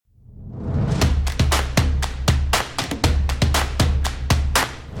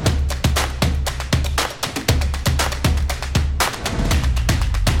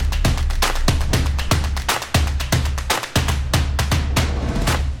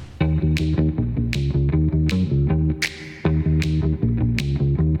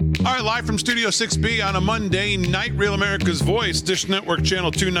live from Studio 6B on a Monday night. Real America's Voice, Dish Network Channel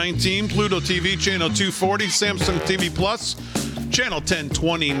 219, Pluto TV Channel 240, Samsung TV Plus Channel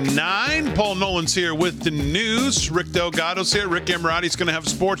 1029. Paul Nolan's here with the news. Rick Delgado's here. Rick Emirati's going to have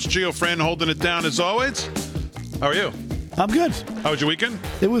sports. Gio Fran holding it down as always. How are you? I'm good. How was your weekend?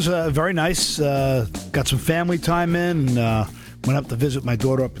 It was very nice. Got some family time in. Went up to visit my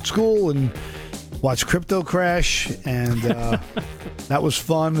daughter up at school and watched crypto crash. And that was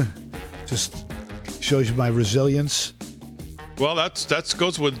fun. Just shows you my resilience. Well, that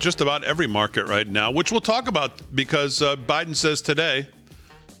goes with just about every market right now, which we'll talk about because Biden says today,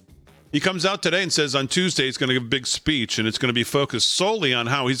 he comes out today and says on Tuesday he's going to give a big speech, and it's going to be focused solely on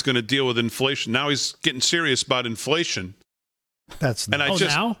how he's going to deal with inflation. Now he's getting serious about inflation. That's nice. And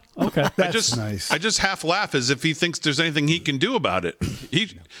now? Okay. That's nice. I just half laugh as if he thinks there's anything he can do about it.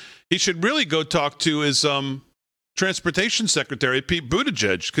 He should really go talk to his Transportation Secretary, Pete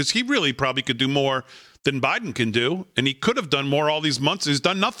Buttigieg, because he really probably could do more than Biden can do, and he could have done more all these months. He's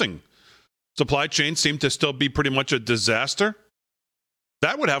done nothing. Supply chains seem to still be pretty much a disaster.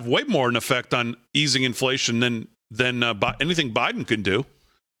 That would have way more an effect on easing inflation than anything Biden can do,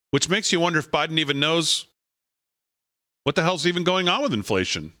 which makes you wonder if Biden even knows what the hell's even going on with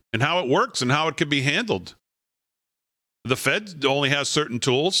inflation and how it works and how it can be handled. The Fed only has certain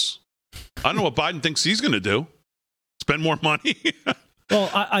tools. I don't know what Biden thinks he's going to do. Spend more money? Well,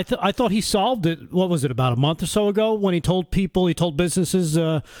 I thought he solved it. What was it, about a month or so ago, when he told people,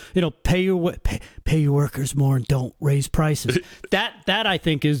 pay your workers more and don't raise prices. that I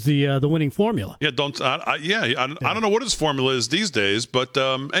think is the winning formula. Yeah, I don't know what his formula is these days, but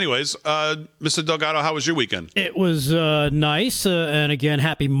anyways, Mr. Delgado, how was your weekend? It was nice, and again,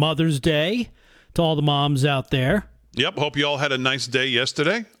 happy Mother's Day to all the moms out there. Yep, hope you all had a nice day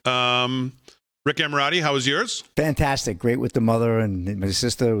yesterday. Rick Emirati, how was yours? Fantastic. Great with the mother and my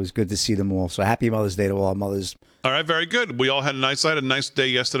sister. It was good to see them all. So happy Mother's Day to all mothers. All right, very good. We all had I had a nice day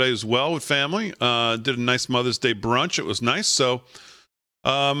yesterday as well with family. Did a nice Mother's Day brunch. It was nice. So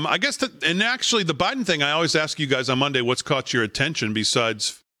I guess and actually the Biden thing, I always ask you guys on Monday what's caught your attention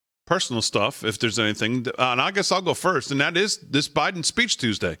besides personal stuff, if there's anything. And I guess I'll go first, and that is this Biden speech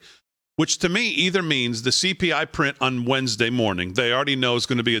Tuesday, which to me either means the CPI print on Wednesday morning, they already know is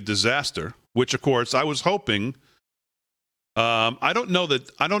going to be a disaster, which, of course, I was hoping. I don't know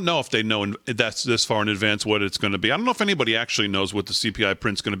if they know that's this far in advance what it's going to be. I don't know if anybody actually knows what the CPI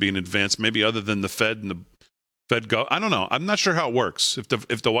print's going to be in advance, maybe other than the Fed and the Fed go. I don't know. I'm not sure how it works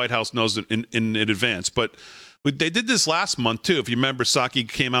if the White House knows it in advance. But they did this last month, too. If you remember, Psaki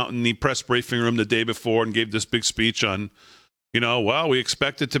came out in the press briefing room the day before and gave this big speech on, we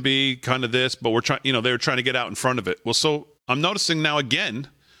expect it to be kind of this, but we're trying, they were trying to get out in front of it. Well, so I'm noticing now again,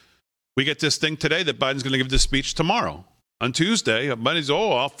 we get this thing today that Biden's going to give this speech tomorrow. On Tuesday, Biden's,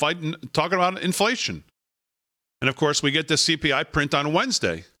 I'll fight talking about inflation. And of course, we get the CPI print on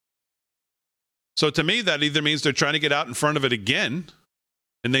Wednesday. So to me, that either means they're trying to get out in front of it again,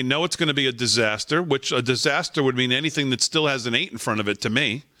 and they know it's going to be a disaster, which a disaster would mean anything that still has an 8 in front of it to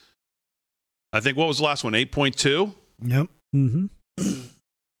me. I think, what was the last one, 8.2? Yep. Mm-hmm.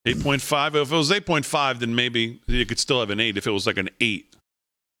 8.5. If it was 8.5, then maybe you could still have an 8 if it was like an 8.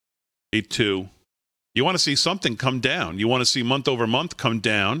 8.2. You want to see something come down. You want to see month over month come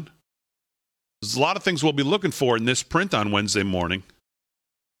down. There's a lot of things we'll be looking for in this print on Wednesday morning.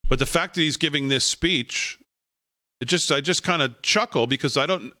 But the fact that he's giving this speech, I just kind of chuckle because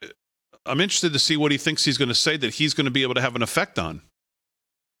I'm interested to see what he thinks he's going to say that he's going to be able to have an effect on.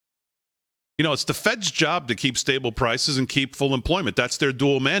 It's the Fed's job to keep stable prices and keep full employment. That's their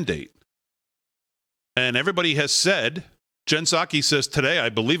dual mandate. And everybody has said, Jen Psaki says today, I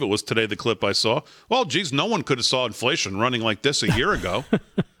believe it was today the clip I saw, well, geez, no one could have saw inflation running like this a year ago.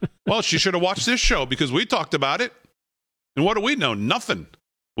 Well, she should have watched this show because we talked about it. And what do we know? Nothing.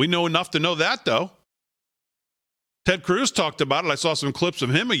 We know enough to know that, though. Ted Cruz talked about it. I saw some clips of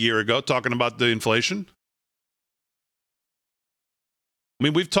him a year ago talking about the inflation. I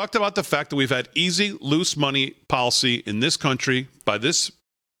mean, we've talked about the fact that we've had easy, loose money policy in this country by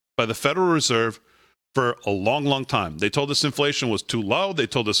the Federal Reserve for a long, long time. They told us inflation was too low. They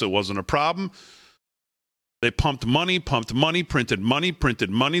told us it wasn't a problem. They pumped money, printed money.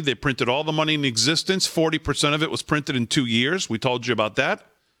 They printed all the money in existence. 40% of it was printed in 2 years. We told you about that.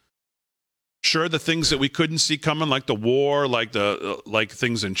 Sure, the things that we couldn't see coming, like the war, like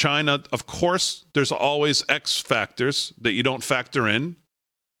things in China. Of course, there's always X factors that you don't factor in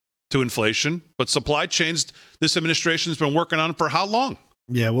to inflation. But supply chains, this administration's been working on for how long?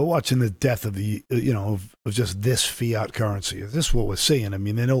 Yeah, we're watching the death of of just this fiat currency. This is what we're seeing. I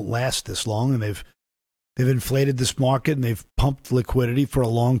mean, they don't last this long, and they've They've inflated this market and they've pumped liquidity for a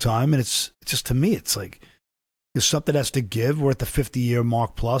long time. And it's just, to me, it's like there's something has to give. We're at the 50-year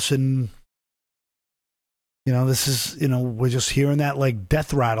mark plus, and this is, we're just hearing that like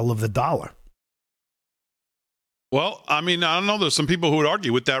death rattle of the dollar. Well, I mean, I don't know. There's some people who would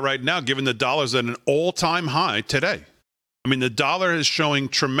argue with that right now, given the dollar's at an all-time high today. I mean, the dollar is showing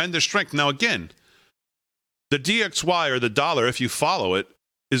tremendous strength. Now, again, the DXY or the dollar, if you follow it,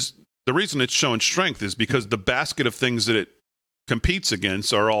 is the reason it's showing strength is because the basket of things that it competes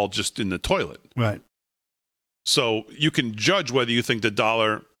against are all just in the toilet. Right. So you can judge whether you think the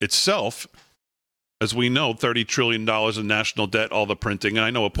dollar itself, as we know, $30 trillion in national debt, all the printing, and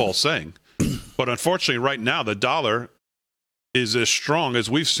I know what Paul's saying. But unfortunately, right now, the dollar is as strong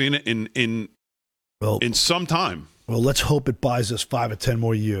as we've seen it in some time. Well, let's hope it buys us 5 or 10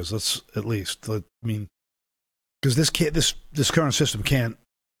 more years. Let's at least. I mean, because this current system can't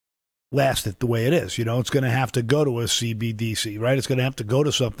last it the way it is. It's going to have to go to a CBDC, right? It's going to have to go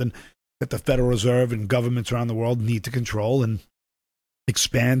to something that the Federal Reserve and governments around the world need to control and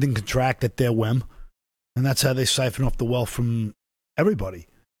expand and contract at their whim. And that's how they siphon off the wealth from everybody.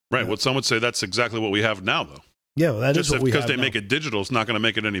 Right. Well, some would say that's exactly what we have now, though. Yeah, well, that just is what we have because they now. make it digital, it's not going to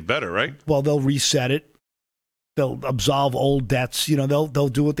make it any better, right? Well, they'll reset it. They'll absolve old debts. They'll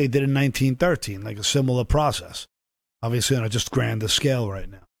do what they did in 1913, like a similar process. Obviously, on a just grander scale right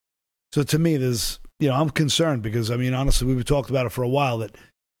now. So to me, I'm concerned because, I mean, honestly, we've talked about it for a while that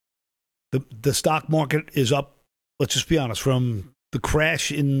the stock market is up. Let's just be honest, from the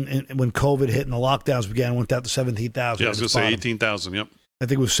crash in when COVID hit and the lockdowns began, went down to 17,000. Yeah, I was going to say 18,000. Yep. I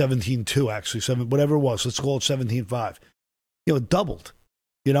think it was 17.2 actually, whatever it was. Let's call it 17.5. It doubled.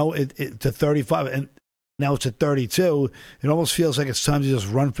 It to 35, and now it's at 32. It almost feels like it's time to just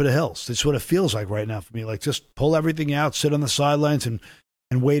run for the hills. That's what it feels like right now for me. Like just pull everything out, sit on the sidelines, and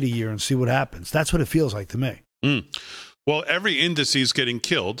wait a year and see what happens. That's what it feels like to me. Well, every index is getting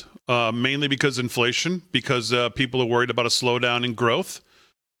killed, mainly because inflation, because people are worried about a slowdown in growth.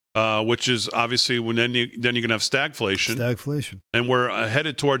 Which is obviously when then you're going to have stagflation. Stagflation. And we're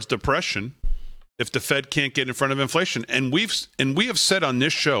headed towards depression if the Fed can't get in front of inflation. And we have said on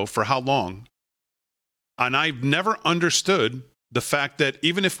this show for how long, and I've never understood the fact that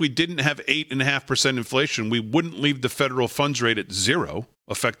even if we didn't have 8.5% inflation, we wouldn't leave the federal funds rate at zero,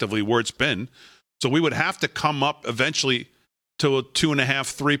 effectively where it's been. So we would have to come up eventually to a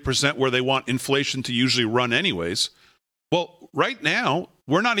 2.5%, 3% where they want inflation to usually run anyways. Well, right now,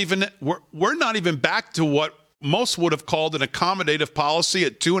 we're not even back to what most would have called an accommodative policy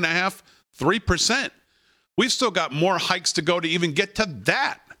at 2.5%, 3%. We've still got more hikes to go to even get to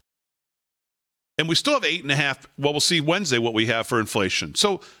that. And we still have 8.5%. Well, we'll see Wednesday what we have for inflation.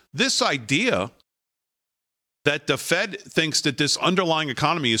 So this idea that the Fed thinks that this underlying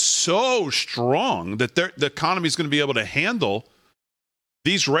economy is so strong that the economy is going to be able to handle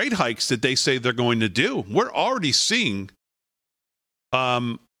these rate hikes that they say they're going to do. We're already seeing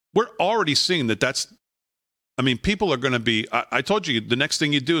that that's, I mean, people are going to be, I told you, the next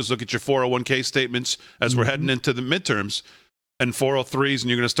thing you do is look at your 401k statements as we're heading into the midterms and 403s, and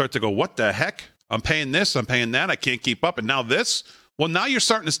you're going to start to go, what the heck? I'm paying this, I'm paying that, I can't keep up, and now this? Well, now you're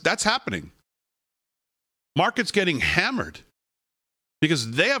starting to, that's happening. Market's getting hammered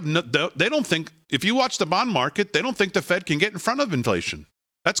because they don't think, if you watch the bond market, they don't think the Fed can get in front of inflation.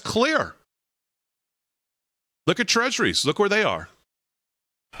 That's clear. Look at treasuries. Look where they are.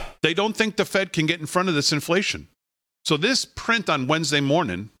 They don't think the Fed can get in front of this inflation. So this print on Wednesday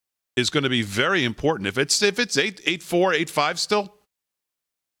morning is going to be very important. If it's 8.4, 8.5 still,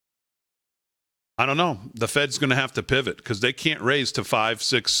 I don't know. The Fed's going to have to pivot because they can't raise to 5,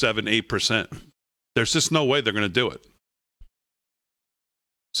 6, 7, 8%. There's just no way they're going to do it.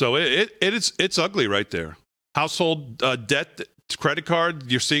 So it's ugly right there. Household debt, credit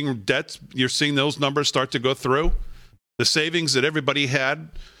card, you're seeing debts, you're seeing those numbers start to go through. The savings that everybody had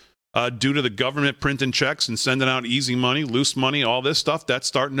due to the government printing checks and sending out easy money, loose money, all this stuff, that's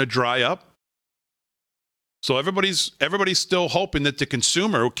starting to dry up. So everybody's still hoping that the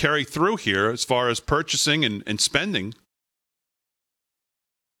consumer will carry through here as far as purchasing and spending.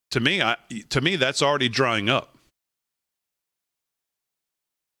 To me, that's already drying up.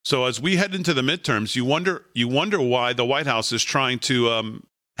 So as we head into the midterms, you wonder why the White House is trying to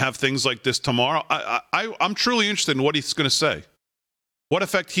have things like this tomorrow. I'm truly interested in what he's going to say. What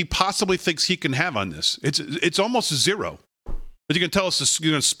effect he possibly thinks he can have on this. It's almost zero. But you can tell us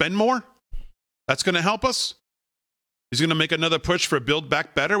you're going to spend more? That's going to help us? He's going to make another push for Build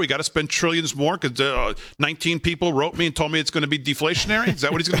Back Better? We got to spend trillions more because 19 people wrote me and told me it's going to be deflationary? Is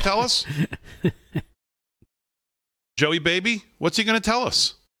that what he's going to tell us? Joey Baby, what's he going to tell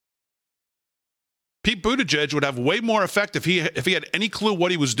us? Pete Buttigieg would have way more effect if he had any clue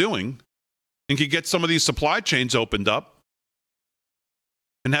what he was doing and could get some of these supply chains opened up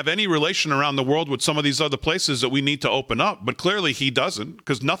and have any relation around the world with some of these other places that we need to open up. But clearly he doesn't,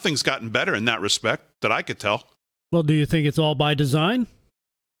 because nothing's gotten better in that respect that I could tell. Well, do you think it's all by design?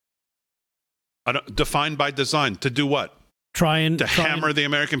 Defined by design. To do what? Hammer the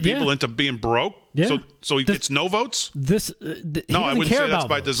American people into being broke? Yeah. So he gets no votes? No, I wouldn't say that's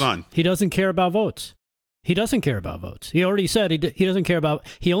by design. He doesn't care about votes. He doesn't care about votes. He already said he doesn't care about.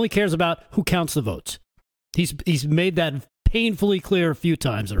 He only cares about who counts the votes. He's made that painfully clear a few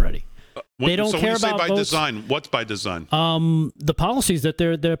times already. They don't care about votes. So when you say by design, what's by design? The policies that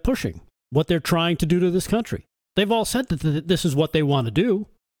they're pushing, what they're trying to do to this country. They've all said that this is what they want to do.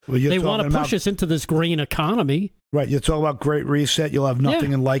 Well, they want to push us into this green economy. Right. You're talking about great reset. You'll have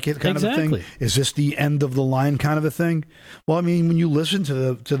nothing and like it kind of a thing. Is this the end of the line kind of a thing? Well, I mean, when you listen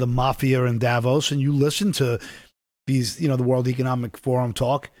to the mafia in Davos and you listen to these, the World Economic Forum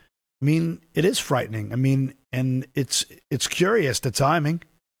talk, I mean, it is frightening. I mean, and it's curious, the timing.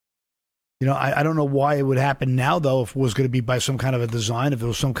 I don't know why it would happen now, though, if it was going to be by some kind of a design, if it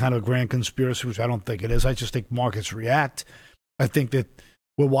was some kind of grand conspiracy, which I don't think it is. I just think markets react. I think that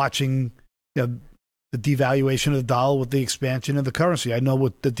we're watching the devaluation of the dollar with the expansion of the currency. I know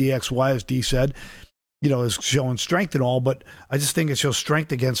what the DXY, as D said, is showing strength and all, but I just think it shows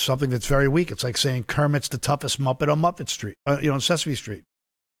strength against something that's very weak. It's like saying Kermit's the toughest Muppet on Muppet Street, on Sesame Street.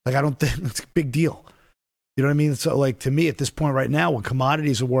 Like, I don't think it's a big deal. You know what I mean? So, like, to me, at this point right now, when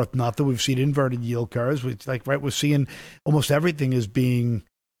commodities are worth nothing, we've seen inverted yield curves. We're seeing almost everything is being,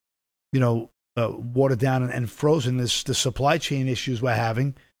 watered down and frozen. The supply chain issues we're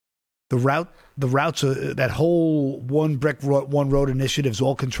having, the routes, that whole one brick road, one road initiative is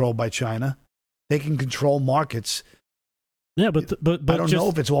all controlled by China. They can control markets. Yeah, but I don't know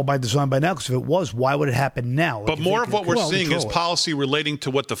if it's all by design by now, because if it was, why would it happen now? But more of what we're seeing is policy relating to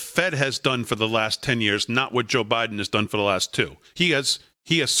what the Fed has done for the last 10 years, not what Joe Biden has done for the last 2. He has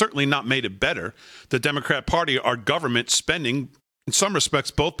certainly not made it better. The Democrat Party, our government spending, in some respects,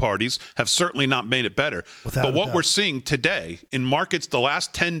 both parties have certainly not made it better. But what we're seeing today in markets the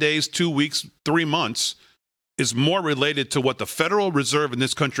last 10 days, 2 weeks, 3 months is more related to what the Federal Reserve in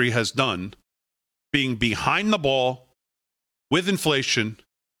this country has done, being behind the ball with inflation,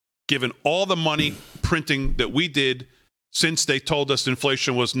 given all the money printing that we did since they told us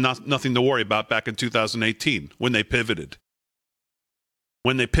inflation was nothing to worry about back in 2018 when they pivoted.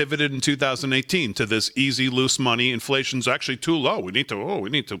 When they pivoted in 2018 to this easy, loose money, inflation's actually too low. We need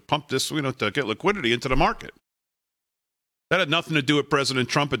to pump this, to get liquidity into the market. That had nothing to do with President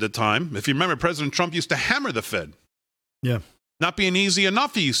Trump at the time. If you remember, President Trump used to hammer the Fed. Yeah. Not being easy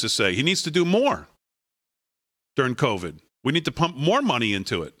enough, he used to say. He needs to do more during COVID. We need to pump more money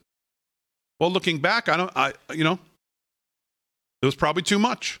into it. Well, looking back, it was probably too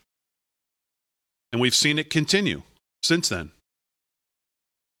much. And we've seen it continue since then.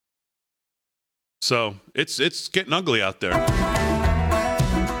 So it's getting ugly out there.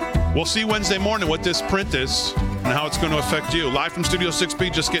 We'll see Wednesday morning what this print is and how it's going to affect you. Live from Studio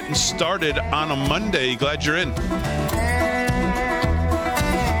 6B, just getting started on a Monday. Glad you're in.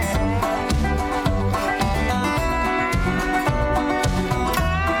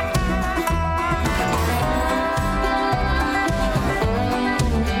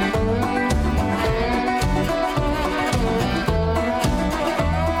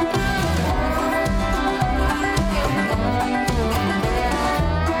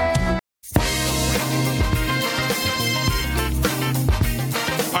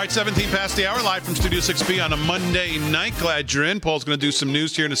 All right, 17 past the hour, live from Studio 6B on a Monday night. Glad you're in. Paul's going to do some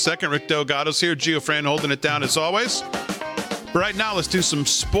news here in a second. Rick Delgado's here. Gio Fran holding it down as always. But right now, let's do some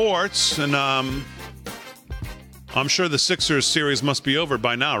sports. And I'm sure the Sixers series must be over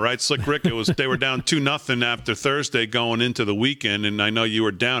by now, right? Slick Rick, they were down 2-0 after Thursday going into the weekend, and I know you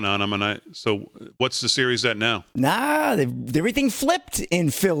were down on them. So what's the series at now? Nah, everything flipped in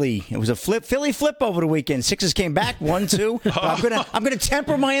Philly. It was a Philly flip over the weekend. Sixers came back 1-2. I'm gonna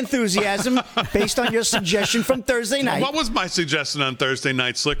temper my enthusiasm based on your suggestion from Thursday night. What was my suggestion on Thursday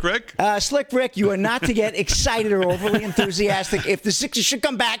night, Slick Rick? Slick Rick, you are not to get excited or overly enthusiastic if the Sixers should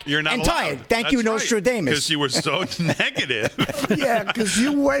come back You're not and allowed. tie it. Thank you, Nostradamus. Because you were so so negative. Yeah, because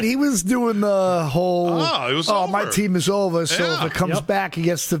he was doing the whole. Oh, it was my over. team is over. So Yeah. if it comes back, he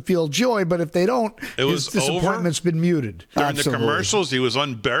gets to feel joy. But if they don't, It was his disappointment's been muted. During the Absolutely. commercials, he was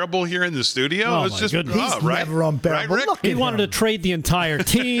unbearable here in the studio. Oh, it was my just goodness. He's right, never unbearable. Right, Rick? Look He at wanted to him. trade the entire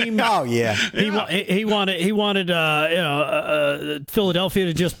team. Oh yeah. He wanted Philadelphia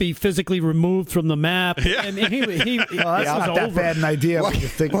to just be physically removed from the map. Yeah. And he Well, that's was not that over. bad an idea. What, When you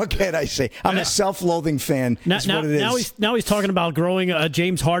think. what can I say? I'm a self-loathing fan. That's what it is. Now he's talking about growing a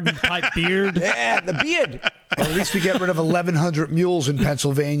James Harden type beard. Yeah, the beard. Well, at least we get rid of 1,100 mules in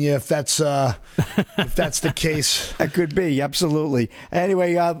Pennsylvania, if that's the case. That could be, absolutely.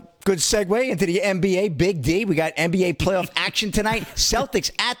 Anyway, good segue into the NBA. Big D. We got NBA playoff action tonight. Celtics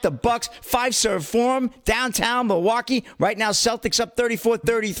at the Bucks. 5-serve forum, downtown Milwaukee. Right now, Celtics up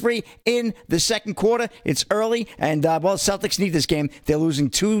 34-33 in the second quarter. It's early, and, Celtics need this game. They're losing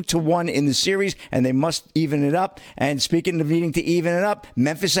 2-1 in the series, and they must even it up. And speaking of needing to even it up,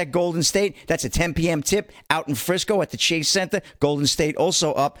 Memphis at Golden State. That's a 10 p.m. tip out in Frisco at the Chase Center. Golden State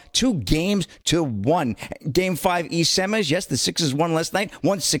also up 2-1. Game 5 East Semis. Yes, the Sixers won last night.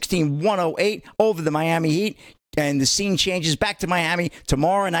 116-108 over the Miami Heat. And the scene changes back to Miami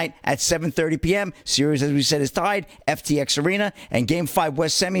tomorrow night at 7:30 p.m. Series, as we said, is tied. FTX Arena. And Game 5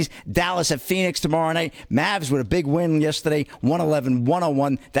 West Semis, Dallas at Phoenix tomorrow night. Mavs with a big win yesterday,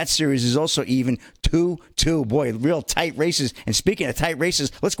 111-101. That series is also even 2-2. Boy, real tight races. And speaking of tight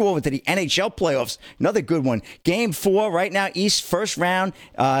races, let's go over to the NHL playoffs. Another good one. Game 4 right now, East first round,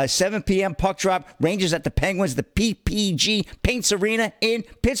 7 p.m. puck drop. Rangers at the Penguins, the PPG Paints Arena in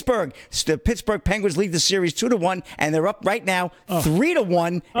Pittsburgh. The Pittsburgh Penguins lead the series 2-1. And they're up right now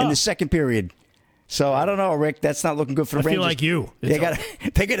 3-1 in the second period. So I don't know, Rick. That's not looking good for the Rangers. I feel like you. They're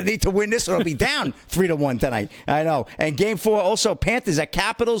going to need to win this, or it'll be down 3-1 tonight. I know. And Game 4 also Panthers at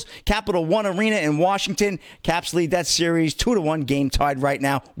Capitals. Capital One Arena in Washington. Caps lead that series 2-1. Game tied right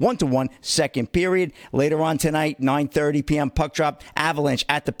now 1-1. Second period. Later on tonight, 9:30 p.m. puck drop. Avalanche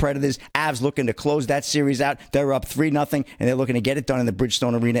at the Predators. Avs looking to close that series out. They're up 3-0, and they're looking to get it done in the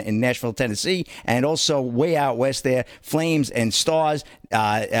Bridgestone Arena in Nashville, Tennessee. And also way out west there, Flames and Stars.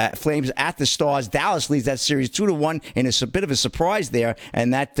 Flames at the Stars. Dallas leads that series 2-1 in a bit of a surprise there.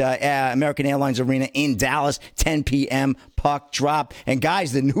 And that American Airlines Arena in Dallas, 10 p.m. puck drop. And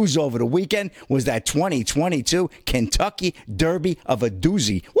guys, the news over the weekend was that 2022 Kentucky Derby of a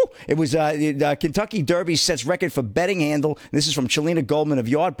doozy. Woo! It was the Kentucky Derby sets record for betting handle. This is from Chelina Goldman of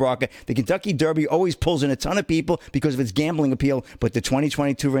Yardbroker. The Kentucky Derby always pulls in a ton of people because of its gambling appeal, but the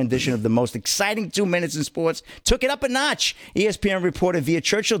 2022 rendition of the most exciting 2 minutes in sports took it up a notch. ESPN reported via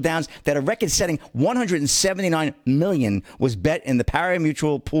Churchill Downs that a record-setting $179 million was bet in the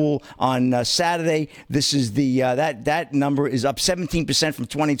pari-mutuel pool on Saturday. This is the that number is up 17% from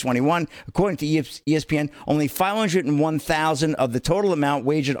 2021. According to ESPN, only 501,000 of the total amount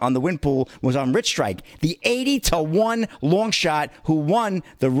wagered on the win pool was on Rich Strike, the 80-1 long shot who won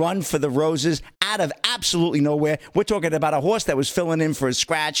the Run for the Roses out of absolutely nowhere. We're talking about a horse that was filling in for a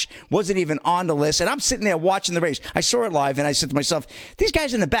scratch, wasn't even on the list. And I'm sitting there watching the race. I saw it live, and I said to myself, these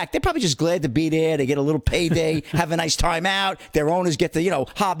guys in the back, they're probably just glad to be there. They get a little payday, have a nice time out. Their owners get to,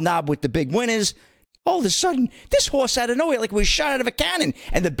 hobnob with the big winners. All of a sudden, this horse out of nowhere, like it was shot out of a cannon.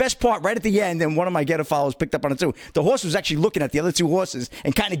 And the best part, right at the end, and one of my Getter followers picked up on it too, the horse was actually looking at the other two horses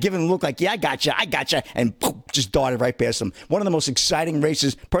and kind of giving them a look like, yeah, I gotcha, and poof, just darted right past them. One of the most exciting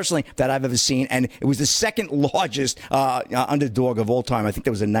races, personally, that I've ever seen, and it was the second largest underdog of all time. I think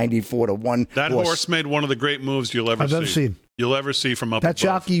there was a 94-1 That horse made one of the great moves you'll ever see. You'll ever see from up That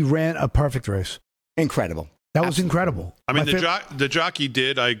above. jockey ran a perfect race. Incredible. That was incredible. I mean, the jockey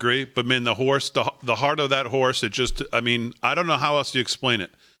did, I agree. But, man, the horse, the heart of that horse, it just, I mean, I don't know how else to explain it.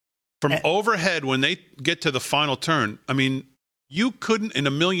 From overhead, when they get to the final turn, I mean, you couldn't in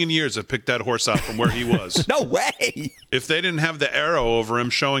a million years have picked that horse out from where he was. No way. If they didn't have the arrow over him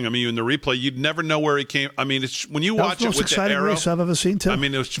showing him, you in the replay, you'd never know where he came. I mean, it's when you watch it with the exciting arrow. race I've ever seen, too. I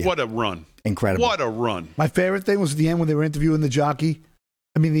mean, it was what a run. Incredible. What a run. My favorite thing was at the end when they were interviewing the jockey.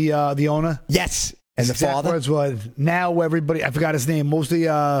 I mean, the owner. Yes. And the exact father? words was, now everybody, I forgot his name, what was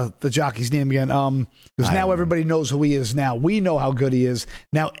the jockey's name again? Because now everybody knows who he is now. We know how good he is.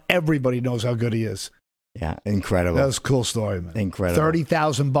 Now everybody knows how good he is. Yeah, incredible. That was a cool story, man. Incredible.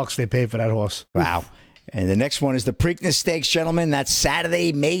 $30,000 they paid for that horse. Wow. And the next one is the Preakness Stakes, gentlemen. That's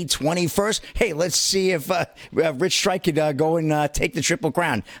Saturday, May 21st. Hey, let's see if Rich Strike could go and take the Triple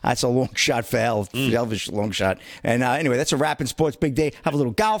Crown. That's a long shot for Elvish long shot. And anyway, that's a wrap in sports big day. Have a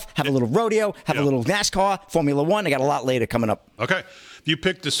little golf, have a little rodeo, have a little NASCAR, Formula One. I got a lot later coming up. Okay. If you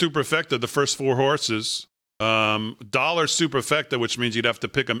picked the superfecta, the first four horses, dollar superfecta, which means you'd have to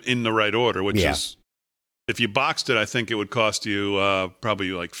pick them in the right order, which is If you boxed it, I think it would cost you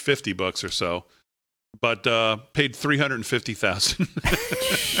probably like $50 or so. But paid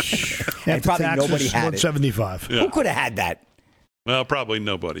 $350,000. And probably nobody had it. $175. Yeah. Who could have had that? Well, probably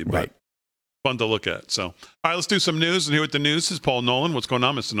nobody, but Right. fun to look at. So, all right, let's do some news. And here with the news is Paul Nolan. What's going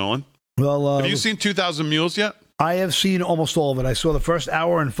on, Mr. Nolan? Well, Have you seen 2,000 Mules yet? I have seen almost all of it. I saw the first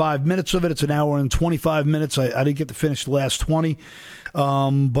hour and 5 minutes of it. It's an hour and 25 minutes. I didn't get to finish the last 20,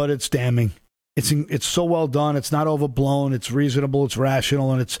 but it's damning. It's so well done. It's not overblown. It's reasonable. It's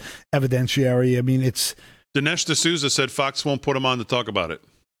rational, and it's evidentiary. I mean, it's. Dinesh D'Souza said Fox won't put him on to talk about it.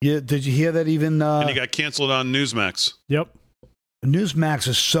 Yeah, did you hear that? Even And he got canceled on Newsmax. Yep. Newsmax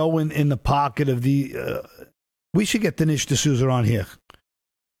is so in the pocket of the. We should get Dinesh D'Souza on here.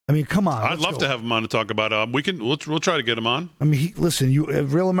 I mean, come on. I'd love to have him on to talk about it. We'll try to get him on. I mean, listen.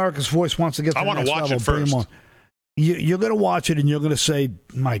 If Real America's Voice wants to get. I want to watch it bring him first. on. You're going to watch it and you're going to say,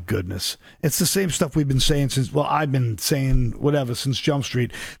 my goodness. It's the same stuff we've been saying I've been saying whatever since Jump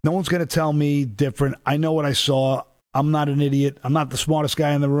Street. No one's going to tell me different. I know what I saw. I'm not an idiot. I'm not the smartest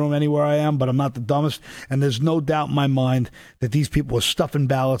guy in the room anywhere I am, but I'm not the dumbest. And there's no doubt in my mind that these people are stuffing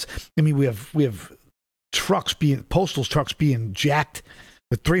ballots. I mean, we have postal trucks being jacked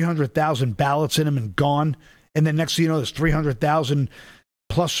with 300,000 ballots in them and gone. And then next thing you know, there's 300,000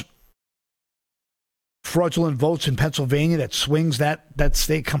 plus fraudulent votes in Pennsylvania that swings that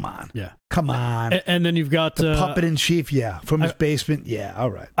state. Come on. Yeah. Come on. And then you've got the puppet in chief, from his basement. Yeah,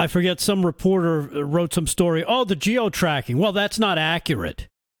 all right. I forget, some reporter wrote some story. Oh, the geo-tracking. Well, that's not accurate.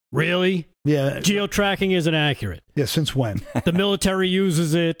 Really? Yeah. Geo-tracking isn't accurate. Yeah, since when? The military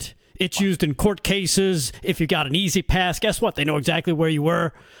uses it. It's used in court cases. If you got an easy pass, guess what? They know exactly where you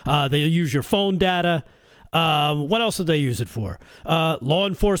were. They use your phone data. What else do they use it for? Law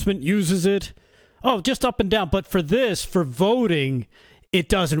enforcement uses it. Oh, just up and down. But for voting, it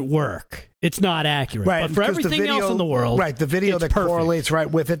doesn't work. It's not accurate. Right. But for everything else in the world, right, the video that perfect. correlates right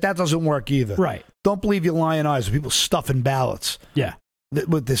with it, that doesn't work either. Right. Don't believe your lying eyes of people stuffing ballots. Yeah.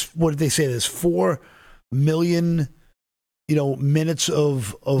 With this, what did they say? There's 4 million, minutes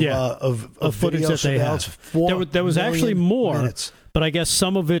of footage that they have. There was actually more. Minutes. But I guess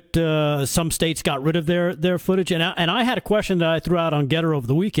some of it, some states got rid of their footage. And I had a question that I threw out on Getter over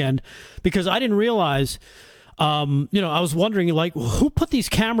the weekend because I didn't realize, I was wondering, who put these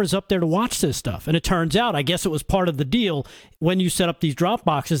cameras up there to watch this stuff? And it turns out, I guess it was part of the deal. When you set up these drop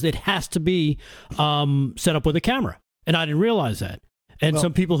boxes, it has to be set up with a camera. And I didn't realize that. And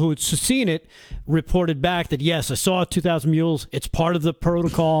some people who had seen it reported back that, yes, I saw 2,000 Mules. It's part of the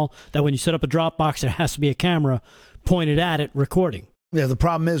protocol that when you set up a drop box, there has to be a camera pointed at it recording. Yeah, the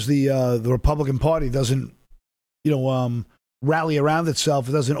problem is the Republican Party doesn't, rally around itself.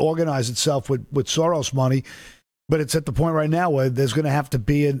 It doesn't organize itself with Soros money. But it's at the point right now where there's going to have to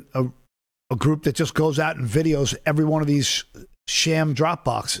be a group that just goes out and videos every one of these sham drop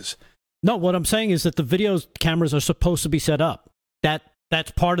boxes. No, what I'm saying is that the video cameras are supposed to be set up.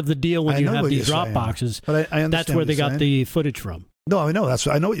 That's part of the deal when you have these drop boxes. But I understand that's where they got the footage from. No, I know.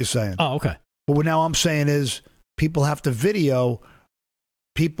 I know what you're saying. Oh, okay. But what now I'm saying is people have to video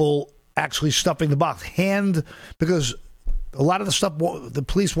people actually stuffing the box. Because a lot of the stuff the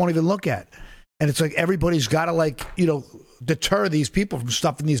police won't even look at. And it's like everybody's got to, deter these people from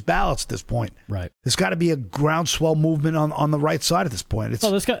stuffing these ballots at this point. Right. There's got to be a groundswell movement on the right side at this point.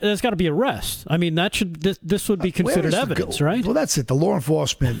 There's got to be arrests. I mean, this would be considered evidence, right? Well, that's it. The law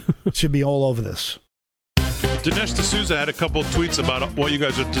enforcement should be all over this. Dinesh D'Souza had a couple of tweets about what you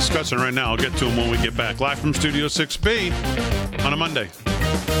guys are discussing right now. I'll get to them when we get back. Live from Studio 6B on a Monday.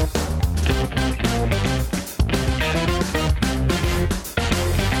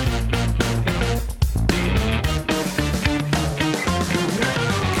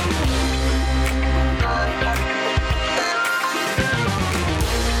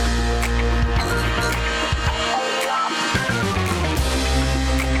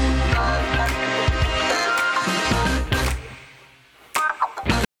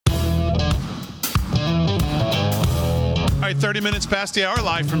 All right, 30 minutes past the hour,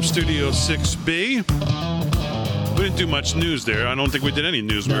 live from Studio 6B. We didn't do much news there. I don't think we did any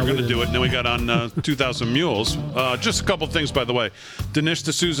news. We were going to do it, and then we got on 2,000 Mules. Just a couple things, by the way. Dinesh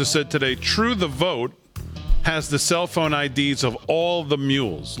D'Souza said today, True the Vote has the cell phone IDs of all the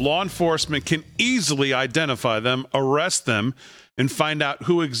mules. Law enforcement can easily identify them, arrest them, and find out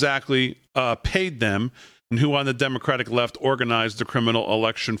who exactly paid them and who on the Democratic left organized the criminal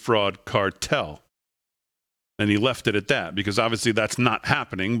election fraud cartel. And he left it at that because obviously that's not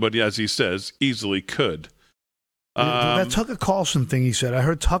happening, but as he says, easily could. That Tucker Carlson thing he said, I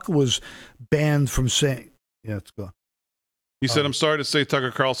heard Tucker was banned from saying, yeah, let's go. He said, I'm sorry to say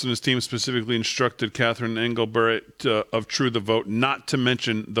Tucker Carlson and his team specifically instructed Catherine Engelbert of True the Vote not to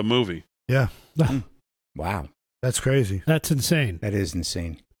mention the movie. Yeah. Wow. That's crazy. That's insane. That is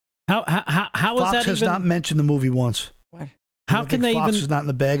insane. How is Fox that has even? not mentioned the movie once. What? How can they Fox even? is not in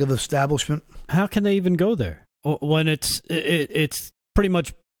the bag of the establishment. How can they even go there when it's pretty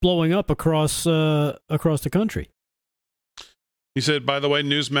much blowing up across the country? He said, by the way,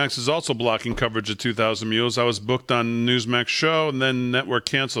 Newsmax is also blocking coverage of 2,000 Mules. I was booked on the Newsmax show, and then network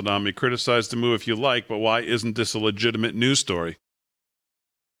canceled on me. Criticize the move if you like, but why isn't this a legitimate news story?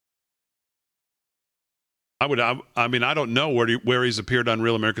 I don't know where he's appeared on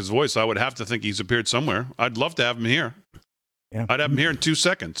Real America's Voice. I would have to think he's appeared somewhere. I'd love to have him here. Yeah. I'd have him here in 2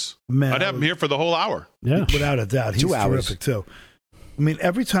 seconds. Man, I'd have him here for the whole hour. Yeah, without a doubt. He's 2 hours. terrific, too. I mean,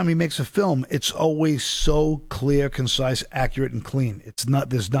 every time he makes a film, it's always so clear, concise, accurate, and clean. It's not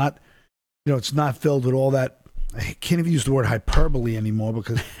filled with all that. I can't even use the word hyperbole anymore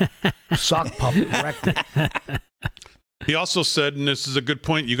because sock puppet corrected. He also said, and this is a good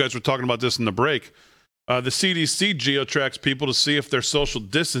point, you guys were talking about this in the break, the CDC geotracks people to see if they're social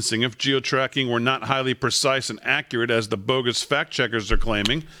distancing. If geotracking were not highly precise and accurate, as the bogus fact checkers are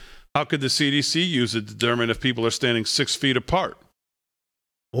claiming, how could the CDC use it to determine if people are standing 6 feet apart?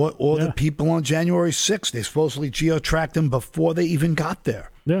 Or the people on January 6th, they supposedly geotracked them before they even got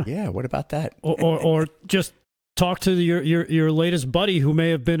there. yeah. Yeah, what about that? Or just talk to your latest buddy who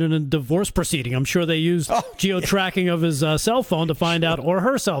may have been in a divorce proceeding. I'm sure they used geo-tracking of his cell phone to find out, or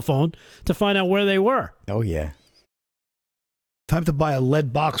her cell phone, to find out where they were. Oh, yeah. Time to buy a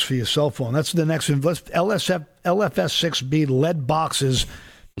lead box for your cell phone. That's the next LFS6B lead boxes.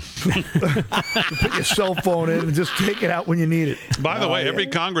 Put your cell phone in and just take it out when you need it. By the way, every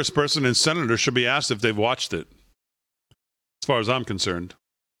congressperson and senator should be asked if they've watched it, as far as I'm concerned.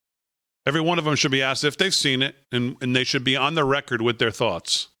 Every one of them should be asked if they've seen it, and they should be on the record with their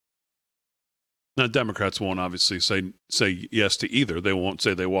thoughts. Now, Democrats won't obviously say yes to either. They won't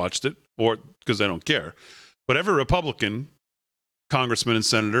say they watched it, or because they don't care. But every Republican, congressman and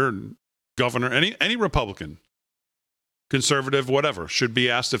senator and governor, any Republican, conservative, whatever, should be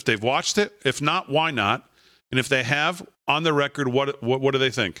asked if they've watched it. If not, why not? And if they have, on the record, what do they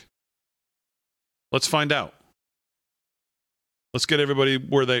think? Let's find out. Let's get everybody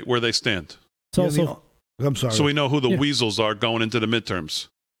where they stand. I'm sorry. So we know who the weasels are going into the midterms.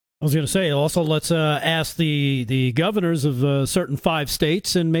 I was going to say, also let's ask the governors of certain 5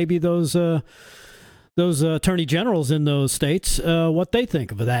 states and maybe those attorney generals in those states what they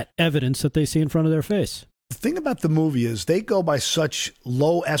think of that evidence that they see in front of their face. The thing about the movie is they go by such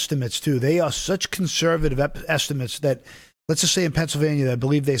low estimates, too. They are such conservative estimates that, let's just say in Pennsylvania, I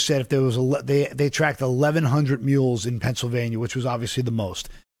believe they said if there was they tracked 1,100 mules in Pennsylvania, which was obviously the most.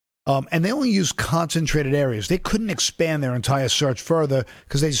 And they only used concentrated areas. They couldn't expand their entire search further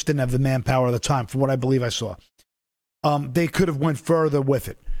because they just didn't have the manpower at the time, from what I believe I saw. They could have went further with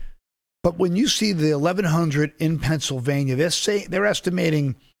it. But when you see the 1,100 in Pennsylvania, they're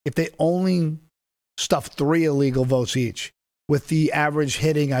estimating if they only stuffed 3 illegal votes each, with the average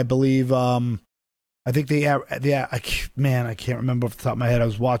hitting, I believe, I think I can't remember off the top of my head. I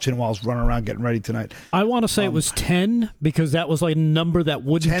was watching it while I was running around getting ready tonight. I want to say it was 10 because that was like a number that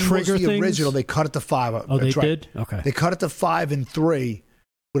wouldn't 10 trigger was the things. original. They cut it to 5. Oh, That's they right. did? Okay. They cut it to 5 and 3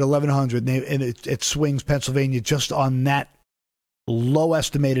 with 1,100, and it swings Pennsylvania just on that low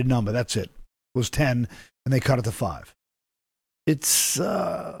estimated number. That's it. It was 10, and they cut it to 5. It's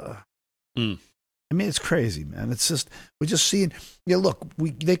I mean, it's crazy, man. It's just, we're just seeing, look,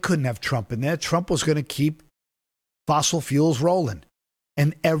 they couldn't have Trump in there. Trump was going to keep fossil fuels rolling.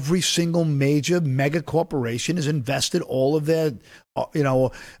 And every single major mega corporation has invested all of their,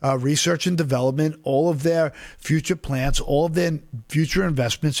 research and development, all of their future plans, all of their future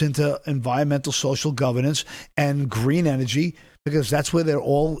investments into environmental social governance and green energy, because that's where they're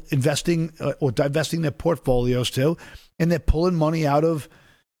all investing or divesting their portfolios to. And they're pulling money out of,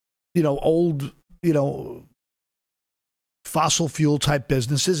 old, fossil fuel type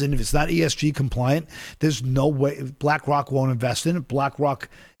businesses. And if it's not ESG compliant, there's no way BlackRock won't invest in it. BlackRock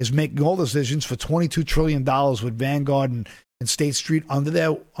is making all decisions for $22 trillion with Vanguard and State Street under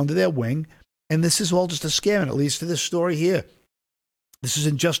their wing. And this is all just a scam, and it leads to this story here. This is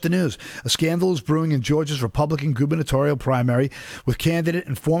in Just the News. A scandal is brewing in Georgia's Republican gubernatorial primary, with candidate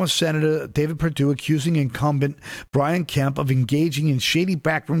and former Senator David Perdue accusing incumbent Brian Kemp of engaging in shady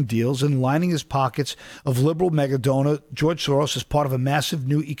backroom deals and lining his pockets of liberal mega donor George Soros as part of a massive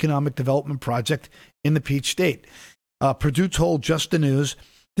new economic development project in the Peach State. Perdue told Just the News,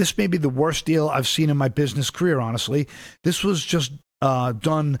 "This may be the worst deal I've seen in my business career, honestly. This was just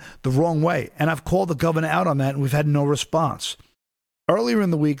done the wrong way. And I've called the governor out on that, and we've had no response. Earlier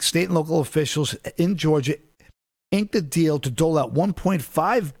in the week, state and local officials in Georgia inked a deal to dole out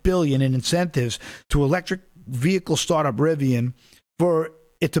 $1.5 billion in incentives to electric vehicle startup Rivian for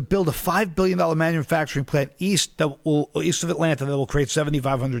it to build a $5 billion manufacturing plant east of Atlanta that will create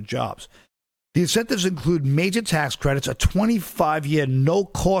 7,500 jobs. The incentives include major tax credits, a 25-year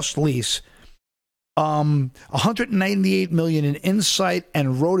no-cost lease, $198 million in insight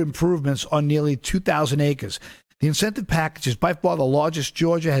and road improvements on nearly 2,000 acres. The incentive package is by far the largest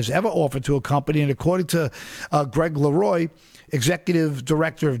Georgia has ever offered to a company, and according to Greg Leroy, executive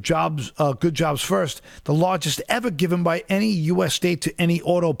director of Jobs, Good Jobs First, the largest ever given by any U.S. state to any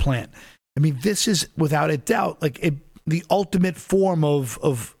auto plant. I mean, this is without a doubt like the ultimate form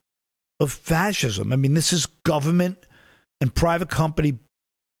of fascism. I mean, this is government and private company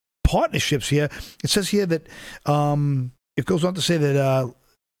partnerships here. It says here that it goes on to say that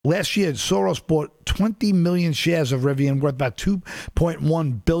last year Soros bought 20 million shares of Rivian, worth about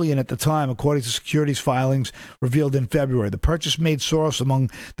 $2.1 billion at the time, according to securities filings revealed in February. The purchase made Soros among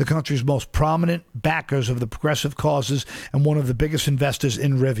the country's most prominent backers of the progressive causes and one of the biggest investors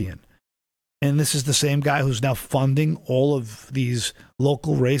in Rivian. And this is the same guy who's now funding all of these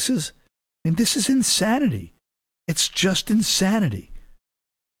local races. And this is insanity. It's just insanity.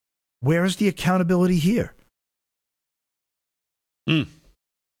 Where is the accountability here?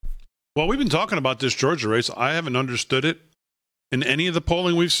 Well, we've been talking about this Georgia race. I haven't understood it in any of the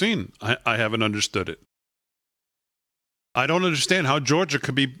polling we've seen. I haven't understood it. I don't understand how Georgia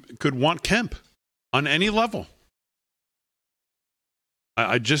could want Kemp on any level.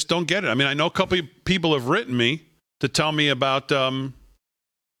 I just don't get it. I mean, I know a couple of people have written me to tell me about, the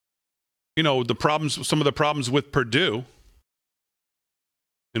problems, some of the problems with Purdue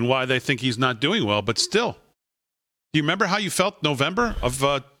and why they think he's not doing well. But still, do you remember how you felt November of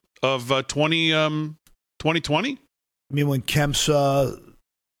 2020? I mean, when Kemp's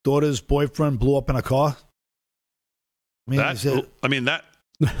daughter's boyfriend blew up in a car? I mean, is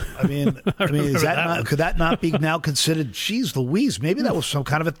that not, could that not be now considered, geez Louise, maybe that was some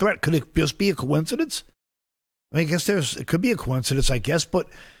kind of a threat? Could it just be a coincidence? I mean, I guess it could be a coincidence, I guess, but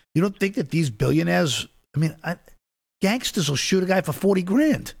you don't think that these billionaires, gangsters will shoot a guy for 40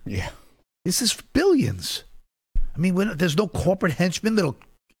 grand. Yeah. This is billions. I mean, there's no corporate henchmen,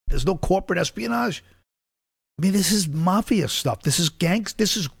 there's no corporate espionage. I mean, this is mafia stuff. This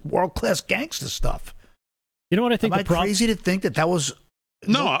is world-class gangster stuff. You know what I think? Am I crazy to think that was?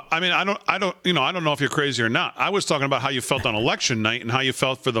 No, I mean, I don't know if you're crazy or not. I was talking about how you felt on election night and how you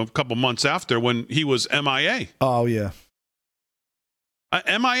felt for the couple months after when he was MIA. Oh yeah,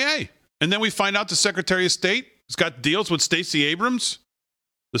 MIA, and then we find out the Secretary of State has got deals with Stacey Abrams,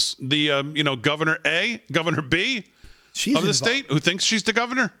 the Governor A, Governor B of the state, who thinks she's the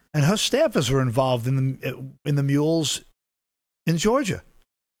governor, and her staffers are involved in the mules in Georgia,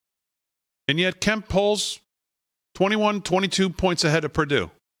 and yet Kemp polls 21, 22 points ahead of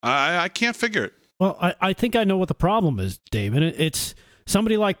Purdue. I can't figure it. Well, I think I know what the problem is, Dave, and it's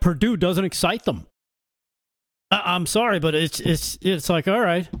somebody like Purdue doesn't excite them. I'm sorry, but it's like, all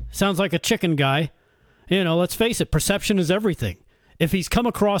right, sounds like a chicken guy. Let's face it, perception is everything. If he's come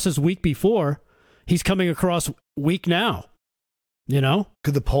across as weak before, he's coming across weak now.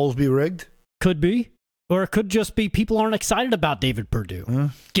 Could the polls be rigged? Could be. Or it could just be people aren't excited about David Perdue.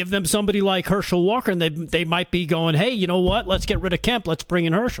 Give them somebody like Herschel Walker, and they might be going, hey, you know what? Let's get rid of Kemp. Let's bring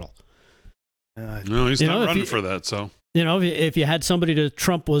in Herschel. No, he's not running for that. So if you had somebody that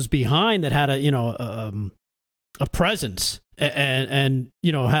Trump was behind that had a presence and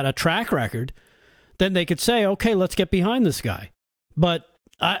had a track record, then they could say, okay, let's get behind this guy. But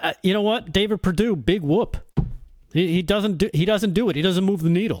you know what? David Perdue, big whoop. He doesn't do it. He doesn't move the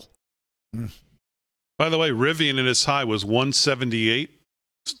needle. By the way, Rivian at its high was $178.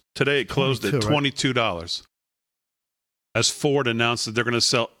 Today it closed at $22. Right? As Ford announced that they're going to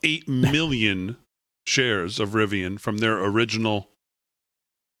sell 8 million shares of Rivian from their original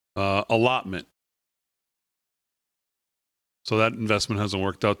allotment. So that investment hasn't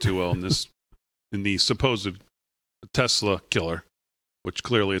worked out too well in the supposed Tesla killer, which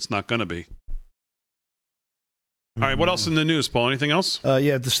clearly it's not going to be. All right, what else in the news, Paul? Anything else?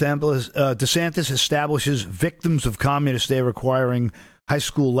 DeSantis establishes Victims of Communist Day requiring high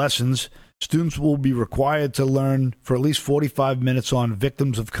school lessons. Students will be required to learn for at least 45 minutes on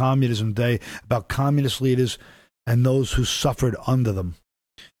Victims of Communism Day about communist leaders and those who suffered under them.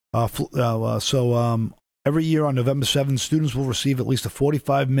 Every year on November 7th, students will receive at least a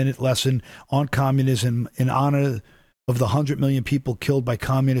 45-minute lesson on communism in honor of the 100 million people killed by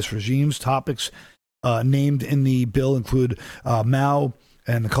communist regimes. Topics named in the bill include Mao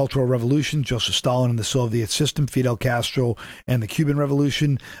and the Cultural Revolution, Joseph Stalin and the Soviet system, Fidel Castro and the Cuban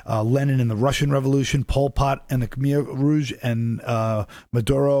Revolution, Lenin and the Russian Revolution, Pol Pot and the Khmer Rouge, and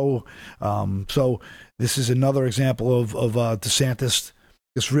Maduro. So this is another example of DeSantis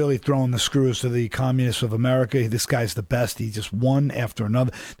just really throwing the screws to the communists of America. This guy's the best. He just one after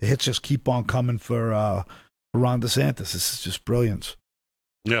another. The hits just keep on coming for Ron DeSantis. This is just brilliance.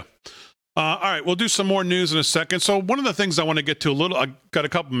 Yeah. All right, we'll do some more news in a second. So one of the things I want to get to I got a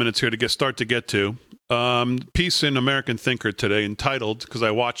couple minutes here to start to get to. Piece in American Thinker today entitled, because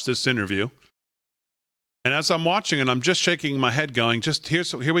I watched this interview, and as I'm watching it, I'm just shaking my head going,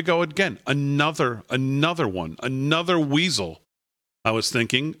 here we go again. Another one, another weasel. I was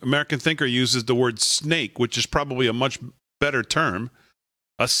thinking. American Thinker uses the word snake, which is probably a much better term.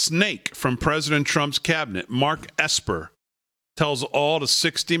 A snake from President Trump's cabinet, Mark Esper, tells all to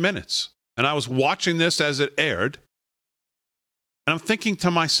 60 Minutes. And I was watching this as it aired, and I'm thinking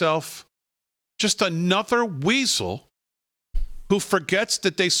to myself, just another weasel who forgets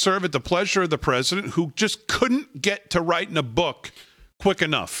that they serve at the pleasure of the president, who just couldn't get to writing a book quick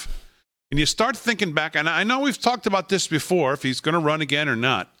enough. And you start thinking back, and I know we've talked about this before, if he's going to run again or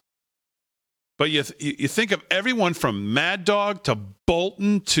not. But you think of everyone from Mad Dog to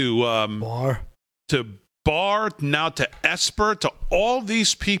Bolton to Barr, now to Esper, to all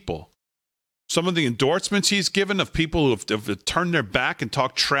these people. Some of the endorsements he's given of people who have turned their back and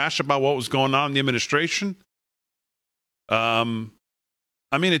talked trash about what was going on in the administration. I mean,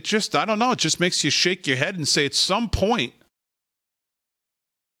 I don't know. It just makes you shake your head and say at some point,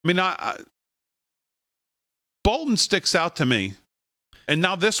 I mean, Bolton sticks out to me. And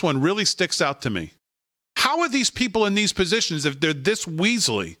now this one really sticks out to me. How are these people in these positions if they're this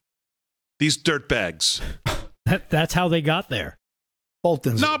weaselly? These dirtbags. That's how they got there.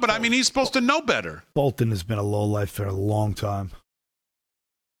 I mean, he's supposed to know better. Bolton has been a lowlife for a long time.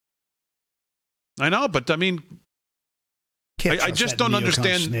 I know, but I mean, I just don't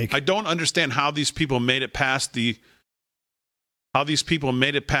understand. Snake. I don't understand how these people made it past the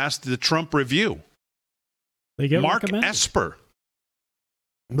Trump review. They get Mark recommended. Esper.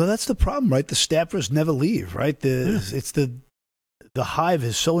 Well, that's the problem, right? The staffers never leave, right? It's the hive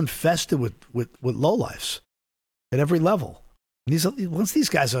is so infested with lowlifes at every level. Once these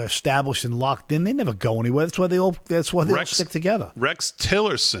guys are established and locked in, they never go anywhere. That's why they all stick together. Rex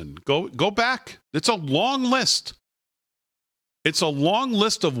Tillerson. Go back. It's a long list. It's a long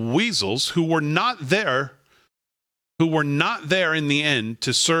list of weasels who were not there in the end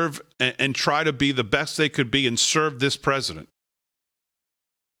to serve and try to be the best they could be and serve this president.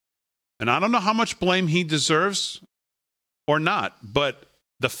 And I don't know how much blame he deserves or not, but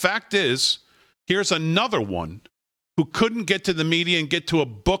the fact is, here's another one who couldn't get to the media and get to a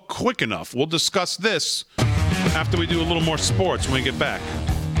book quick enough. We'll discuss this after we do a little more sports when we get back.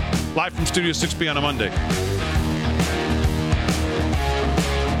 Live from Studio 6B on a Monday.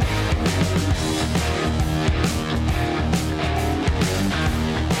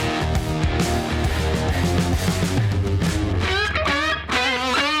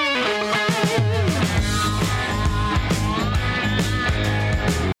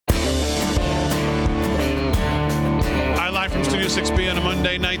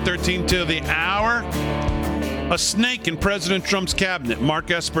 Monday night, 13 to the hour. A snake in President Trump's cabinet.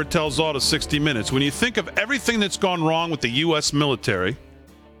 Mark Esper tells all to 60 Minutes. When you think of everything that's gone wrong with the U.S. military,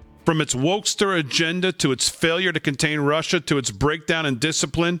 from its wokester agenda to its failure to contain Russia to its breakdown in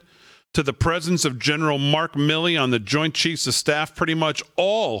discipline to the presence of General Mark Milley on the Joint Chiefs of Staff, pretty much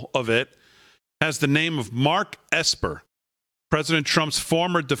all of it has the name of Mark Esper, President Trump's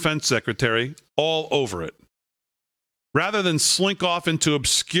former defense secretary, all over it. Rather than slink off into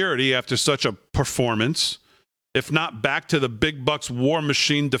obscurity after such a performance, if not back to the big bucks war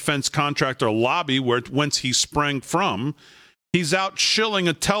machine defense contractor lobby whence he sprang from, he's out shilling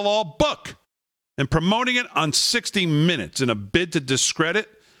a tell-all book and promoting it on 60 Minutes in a bid to discredit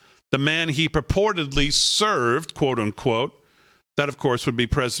the man he purportedly served, quote unquote. That, of course, would be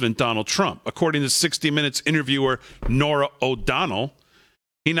President Donald Trump. According to 60 Minutes interviewer Nora O'Donnell,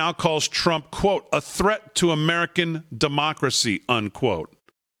 he now calls Trump, quote, a threat to American democracy, unquote.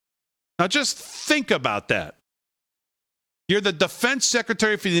 Now just think about that. You're the defense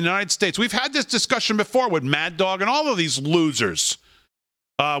secretary for the United States. We've had this discussion before with Mad Dog and all of these losers.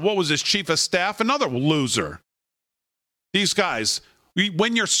 What was his chief of staff? Another loser. These guys,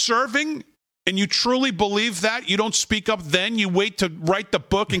 when you're serving and you truly believe that, you don't speak up then, you wait to write the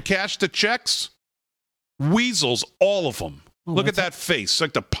book and cash the checks. Weasels, all of them. Look at that face,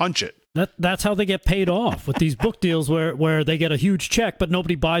 like to punch it. That's how they get paid off with these book deals where they get a huge check, but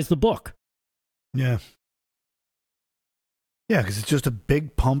nobody buys the book. Yeah. Yeah, because it's just a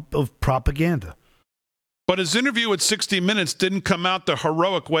big pump of propaganda. But his interview with 60 Minutes didn't come out the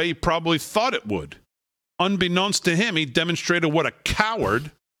heroic way he probably thought it would. Unbeknownst to him, he demonstrated what a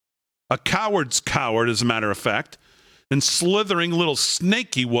coward's coward, as a matter of fact, and slithering little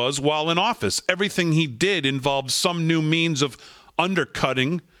snake he was while in office. Everything he did involved some new means of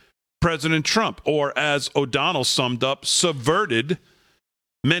undercutting President Trump, or as O'Donnell summed up, subverted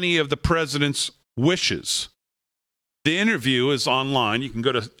many of the president's wishes. The interview is online. You can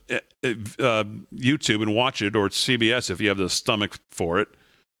go to YouTube and watch it, or CBS if you have the stomach for it.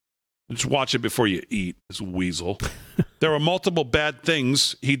 Just watch it before you eat, this weasel. There were multiple bad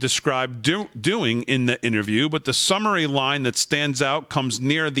things he described doing in the interview, but the summary line that stands out comes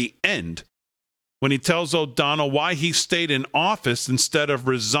near the end when he tells O'Donnell why he stayed in office instead of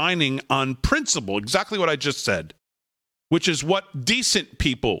resigning on principle. Exactly what I just said, which is what decent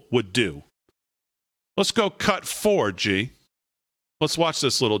people would do. Let's go cut 4, G. Let's watch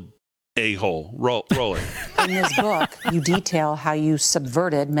this little a-hole. Roll it. In this book, you detail how you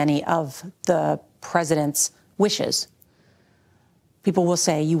subverted many of the president's wishes. People will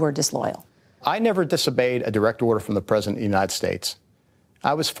say you were disloyal. I never disobeyed a direct order from the President of the United States.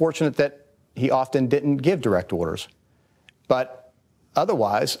 I was fortunate that he often didn't give direct orders. But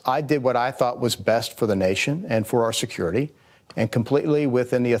otherwise, I did what I thought was best for the nation and for our security, and completely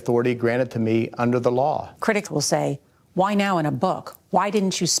within the authority granted to me under the law. Critics will say, why now in a book? Why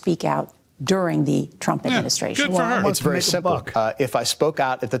didn't you speak out during the Trump administration? Good for her. It's very simple. If I spoke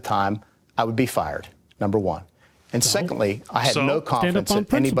out at the time, I would be fired, number one. And secondly, I had no confidence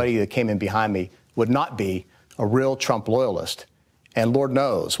that anybody that came in behind me would not be a real Trump loyalist. And Lord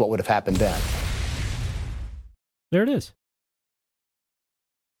knows what would have happened then. There it is.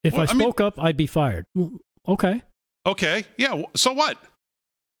 If I spoke up, I'd be fired. Okay. Okay, yeah, so what?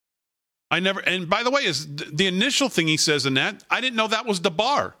 And by the way, is the initial thing he says in that, I didn't know that was the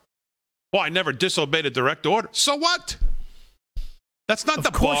bar. Well, I never disobeyed a direct order. So what? That's not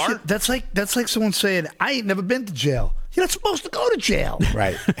the bar. That's like someone saying, I ain't never been to jail. You're not supposed to go to jail.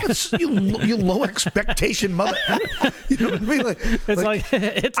 Right. You low expectation mother. You know what I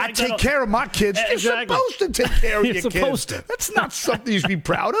mean? I take care of my kids. Exactly. You're supposed to take care of You're your supposed kids. to. That's not something you should be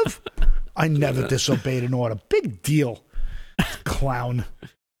proud of. I never disobeyed an order. Big deal. Clown.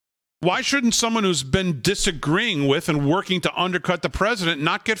 Why shouldn't someone who's been disagreeing with and working to undercut the president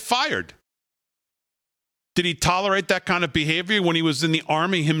not get fired? Did he tolerate that kind of behavior when he was in the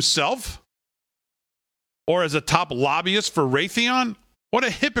Army himself? Or as a top lobbyist for Raytheon? What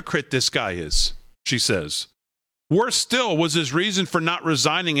a hypocrite this guy is, she says. Worse still was his reason for not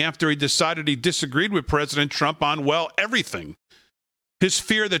resigning after he decided he disagreed with President Trump on, well, everything. His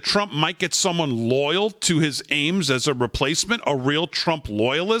fear that Trump might get someone loyal to his aims as a replacement, a real Trump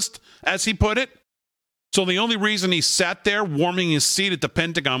loyalist, as he put it. So the only reason he sat there warming his seat at the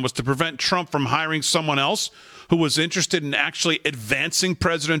Pentagon was to prevent Trump from hiring someone else who was interested in actually advancing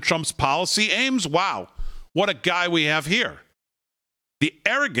President Trump's policy aims? Wow, what a guy we have here. The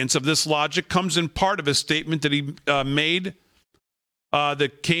arrogance of this logic comes in part of a statement that he made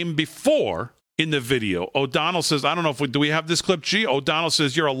that came before in the video. O'Donnell says, I don't know if do we have this clip, G? O'Donnell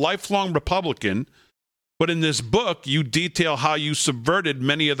says, you're a lifelong Republican, but in this book, you detail how you subverted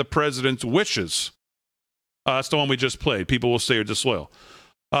many of the president's wishes. That's the one we just played. People will say you're disloyal.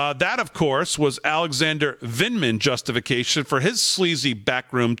 That, of course, was Alexander Vindman's justification for his sleazy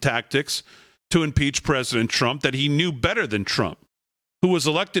backroom tactics to impeach President Trump, that he knew better than Trump, who was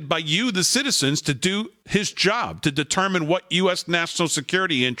elected by you, the citizens, to do his job, to determine what U.S. national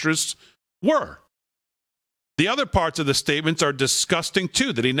security interests were. The other parts of the statements are disgusting,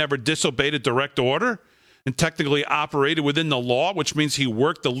 too, that he never disobeyed a direct order and technically operated within the law, which means he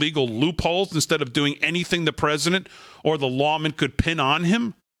worked the legal loopholes instead of doing anything the president or the lawman could pin on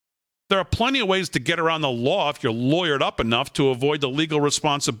him. There are plenty of ways to get around the law if you're lawyered up enough to avoid the legal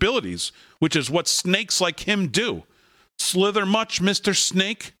responsibilities, which is what snakes like him do. Slither much, Mr.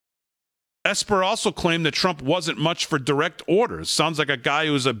 Snake? Esper also claimed that Trump wasn't much for direct orders. Sounds like a guy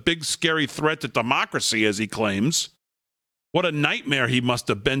who's a big, scary threat to democracy, as he claims. What a nightmare he must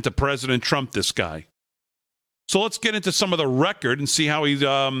have been to President Trump, this guy. So let's get into some of the record and see how he's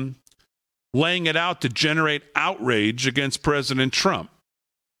laying it out to generate outrage against President Trump.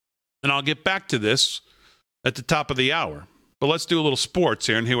 And I'll get back to this at the top of the hour. But let's do a little sports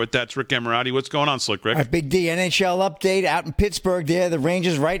here and hear what that's Rick Emirati. What's going on, Slick Rick? All right, Big D, NHL update out in Pittsburgh there. The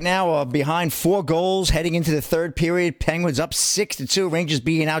Rangers right now are behind 4 goals heading into the third period. Penguins up 6-2. Rangers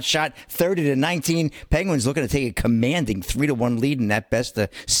being outshot 30-19. Penguins looking to take a commanding 3-1 lead in that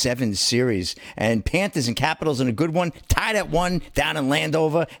best-of-7 series. And Panthers and Capitals in a good one, tied at 1 down in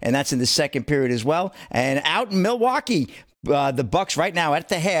Landover, and that's in the second period as well. And out in Milwaukee, the Bucks right now at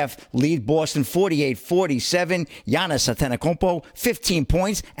the half lead Boston 48-47. Giannis Antetokounmpo 15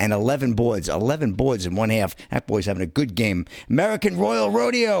 points and 11 boards. 11 boards in one half. That boy's having a good game. American Royal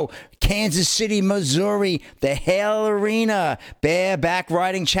Rodeo, Kansas City, Missouri, the Hale Arena. Bareback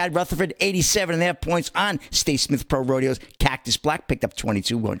riding Chad Rutherford 87.5 points on State Smith Pro Rodeos. Cactus Black picked up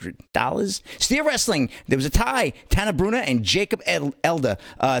 $2,200. Steer wrestling, there was a tie. Tanner Bruna and Jacob Elder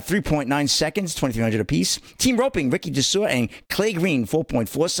 3.9 seconds, $2,300 apiece. Team roping, Ricky Desua and Clay Green,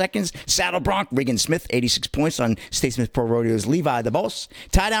 4.4 seconds. Saddle Bronc, Regan Smith, 86 points on State Smith Pro Rodeos. Levi the Boss.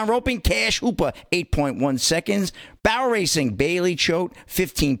 Tie down roping, Cash Hooper, 8.1 seconds. Barrel racing, Bailey Choate,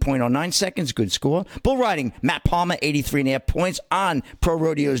 15.09 seconds. Good score. Bull riding, Matt Palmer, 83.5 points on Pro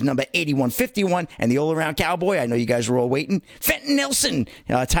Rodeos number 8151. And the all-around cowboy, I know you guys were all waiting, Fenton Nelson,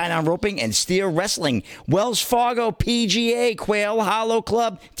 tie down roping and steer wrestling. Wells Fargo PGA, Quail Hollow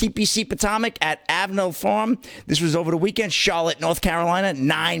Club, TPC Potomac at Avenel Farm. This was over the weekend. Charlotte, North Carolina,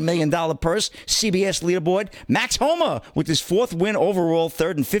 $9 million purse. CBS leaderboard. Max Homa with his 4th win overall,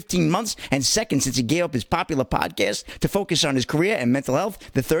 3rd in 15 months, and 2nd since he gave up his popular podcast to focus on his career and mental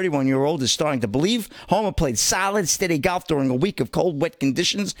health. The 31-year-old is starting to believe. Homa played solid, steady golf during a week of cold, wet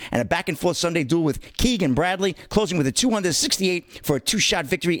conditions and a back-and-forth Sunday duel with Keegan Bradley, closing with a 268 for a 2-shot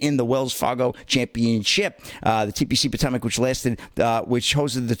victory in the Wells Fargo Championship. The TPC Potomac, which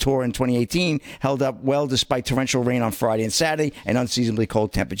hosted the tour in 2018, held up well despite torrential rain on Friday and Saturday and unseasonably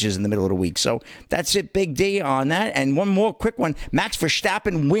cold temperatures in the middle of the week. So that's it, Big D on that. And one more quick one. Max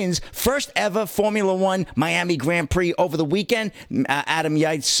Verstappen wins first ever Formula One Miami Grand Prix over the weekend. Adam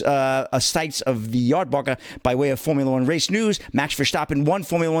Yates cites of the Yardbarker by way of Formula One Race News. Max Verstappen won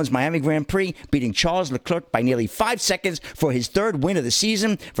Formula One's Miami Grand Prix, beating Charles Leclerc by nearly 5 seconds for his 3rd win of the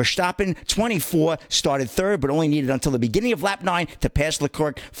season. Verstappen, 24, started 3rd, but only needed until the beginning of lap 9 to pass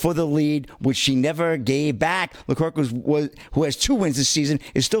Leclerc for the lead, which she never gave back. Leclerc, who has 2 wins this season,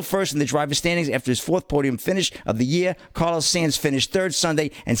 is still first in the driver's standings after his 4th podium finish of the year. Carlos Sainz finished 3rd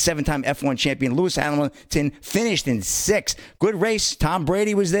Sunday, and 7-time F1 champion Lewis Hamilton finished in 6th. Good race. Tom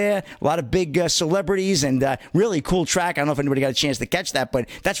Brady was there. A lot of big celebrities and really cool track. I don't know if anybody got a chance to catch that, but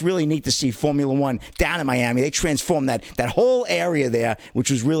that's really neat to see Formula One down in Miami. They transformed that whole area there, which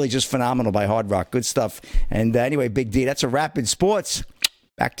was really just phenomenal by Hard Rock. Good stuff. And anyway, Big D, that's a wrap in sports.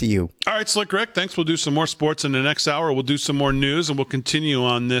 Back to you. All right, Slick Rick. Thanks. We'll do some more sports in the next hour. We'll do some more news, and we'll continue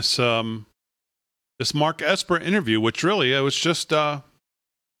on this this Mark Esper interview, which really it was just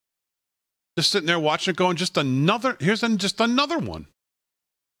sitting there watching it, going, just another one.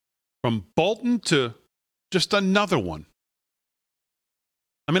 From Bolton to just another one.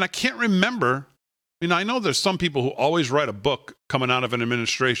 I mean, I can't remember. I mean, I know there's some people who always write a book coming out of an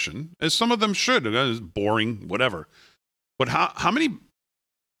administration, as some of them should. It's boring, whatever. But how many?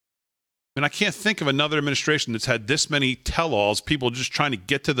 I mean, I can't think of another administration that's had this many tell-alls, people just trying to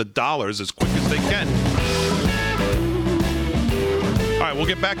get to the dollars as quick as they can. All right, we'll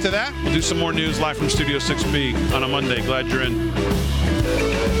get back to that. We'll do some more news live from Studio 6B on a Monday. Glad you're in.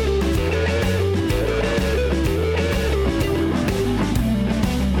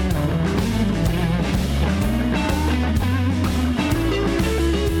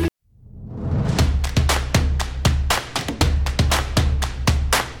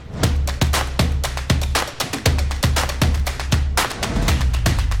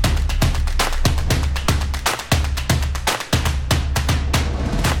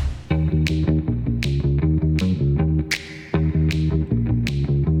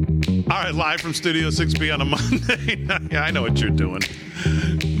 Live from Studio 6B on a Monday. Yeah, I know what you're doing,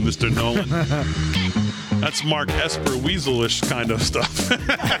 Mr. Nolan. That's Mark Esper Weaselish kind of stuff.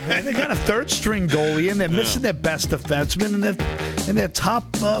 They got a 3rd-string goalie, and they're missing their best defenseman, and their top,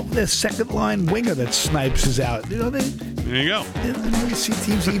 their second-line winger that Snipes is out. You know, there you go. You see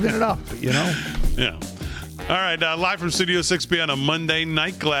teams even it up, you know? Yeah. All right, live from Studio 6B on a Monday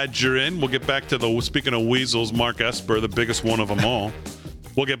night. Glad you're in. We'll get back to speaking of weasels, Mark Esper, the biggest one of them all.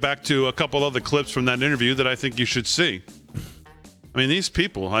 We'll get back to a couple other clips from that interview that I think you should see. I mean, these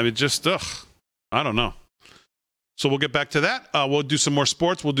people, I mean, just, I don't know. So we'll get back to that. We'll do some more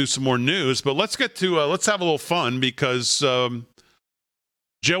sports. We'll do some more news. But let's get to, let's have a little fun because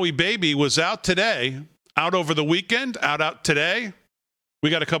Joey Baby was out today, out over the weekend, out today. We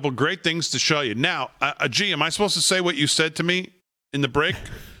got a couple great things to show you. Now, G, am I supposed to say what you said to me in the break?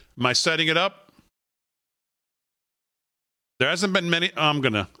 Am I setting it up? There hasn't been many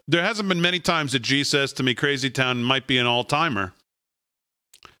times that G says to me Crazy Town might be an all-timer.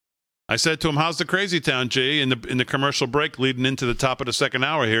 I said to him, "How's the Crazy Town, G?" In the commercial break leading into the top of the second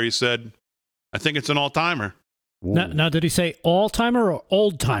hour here, he said, "I think it's an all-timer." Now, did he say all-timer or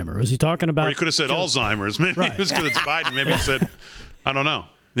old-timer? Is he talking about... Or he could have said Alzheimer's. Maybe Right. it was because it's Biden. Maybe he said, I don't know.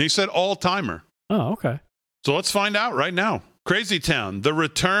 And he said all-timer. Oh, okay. So let's find out right now. Crazy Town, the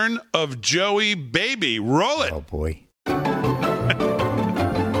return of Joey Baby. Roll it. Oh, boy. There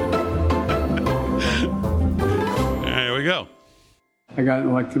we go. I got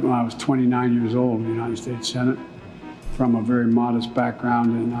elected when I was 29 years old in the United States Senate from a very modest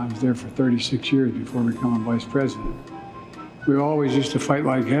background, and I was there for 36 years before becoming vice president. We always used to fight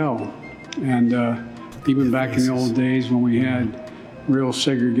like hell, and even back in the old days when we had real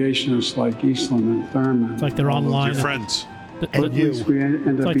segregationists like Eastland and Thurman. It's like they're online. Your friends. At least we ended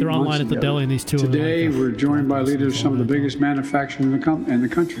It's up like they're being online months at the together. deli and these two are Today, like we're joined by leaders of some of the biggest manufacturers in the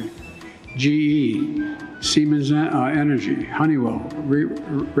country. GE, Siemens Energy, Honeywell,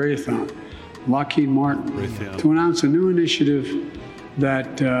 Raytheon, Lockheed Martin, to announce a new initiative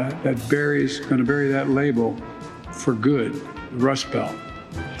that is going to bury that label for good, the Rust Belt.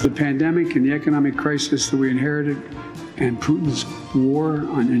 The pandemic and the economic crisis that we inherited and Putin's war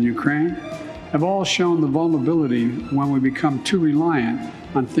in Ukraine have all shown the vulnerability when we become too reliant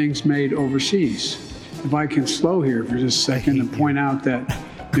on things made overseas. If I can slow here for just a second and point out that,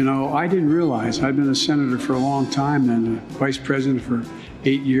 I didn't realize, I've been a senator for a long time and a vice president for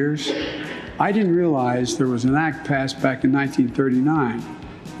 8 years. I didn't realize there was an act passed back in 1939.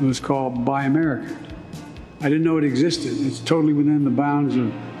 It was called Buy American. I didn't know it existed. It's totally within the bounds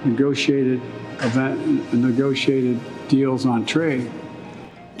of negotiated deals on trade.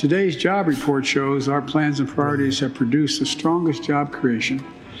 Today's job report shows our plans and priorities have produced the strongest job creation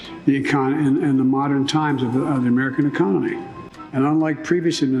in the modern times of the American economy. And unlike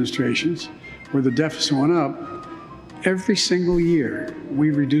previous administrations, where the deficit went up, every single year we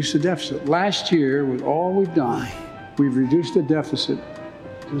reduced the deficit. Last year, with all we've done, we've reduced the deficit.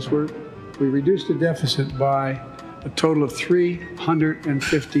 We reduced the deficit by a total of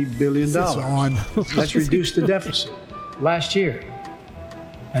 $350 billion. Let's reduce the deficit last year.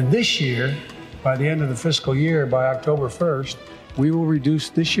 And this year, by the end of the fiscal year, by October 1st, we will reduce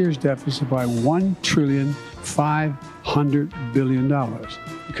this year's deficit by $1.5 trillion.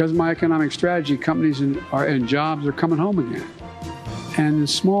 Because of my economic strategy, companies and jobs are coming home again. And in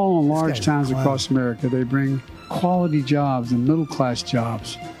small and large towns across America, they bring quality jobs and middle-class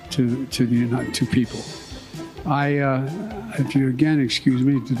jobs to people. If you again excuse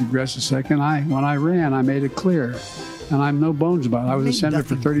me to digress a second, when I ran, I made it clear, and I'm no bones about it. I was a senator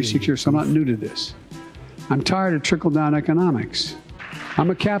for 36 years, so I'm not new to this. I'm tired of trickle-down economics. I'm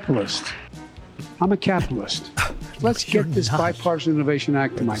a capitalist. Let's get this Bipartisan Innovation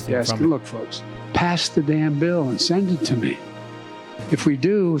Act to my desk. And look, folks, pass the damn bill and send it to me. If we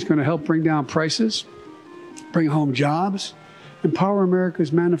do, it's going to help bring down prices, bring home jobs, empower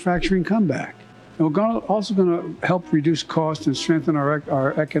America's manufacturing comeback. And we're also going to help reduce costs and strengthen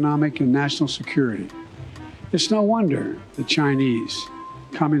our economic and national security. It's no wonder the Chinese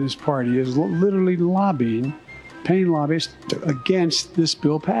Communist Party is literally paying lobbyists against this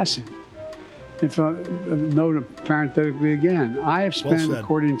bill passing. If note parenthetically again, I have spent,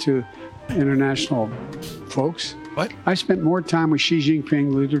 according to international folks, I spent more time with Xi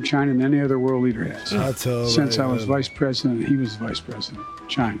Jinping, the leader of China, than any other world leader has. Since I was vice president, he was vice president of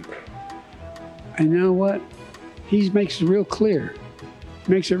China. And you know what? He makes it real clear.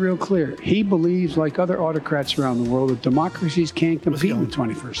 He believes, like other autocrats around the world, that democracies can't compete in the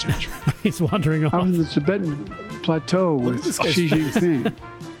 21st century. He's wandering off. I was in the Tibetan Plateau with Xi Jinping,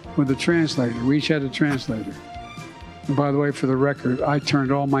 with a translator. We each had a translator. And by the way, for the record, I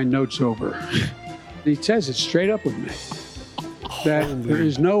turned all my notes over. He says it straight up with me, that there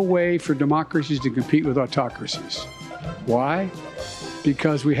is no way for democracies to compete with autocracies. Why?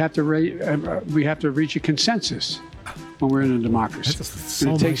 Because we have to reach a consensus when we're in a democracy.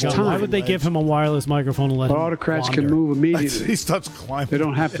 And it takes time. Why would they give him a wireless microphone and let him autocrats wander? can move immediately. He starts climbing. They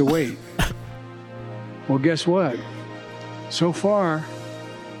don't have to wait. Well, guess what? So far,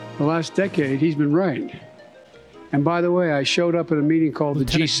 the last decade, he's been right. And by the way, I showed up at a meeting called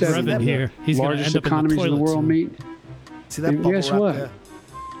Lieutenant the G7, Brevin here. He's gonna largest end up in the economies in the toilet world soon. meet. See that And bubble guess wrap what? there?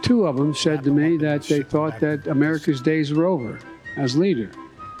 2 of them said to me that they thought that America's days were over as leader.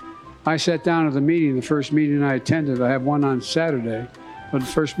 I sat down at the meeting, the first meeting I attended. I have one on Saturday, but the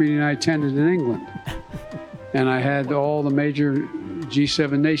first meeting I attended in England. And I had all the major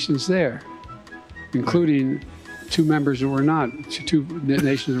G7 nations there, including two nations that were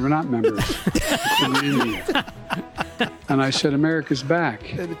not members, including India. And I said, America's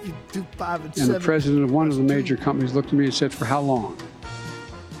back. And if you do 5 and And 7, the president of one of the major companies looked at me and said, for how long?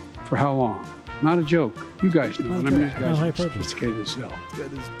 For how long? Not a joke. You guys know. And I mean, these guys are sophisticated as hell.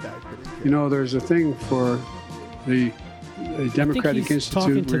 that is back. You know, there's a thing for the Democratic he's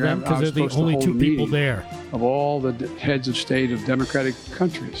talking Institute to where them I was because they're the supposed to only hold two a people meeting there. of all the heads of state of democratic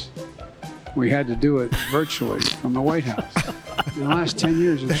countries. We had to do it virtually from the White House. In the last 10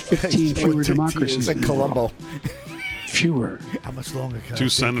 years, there's 15 fewer democracies. It's like in the world. Colombo. Fewer. How much longer can I Two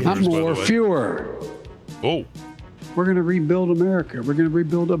take senators, it? Not by the more, way. fewer. Oh, We're going to rebuild America. We're going to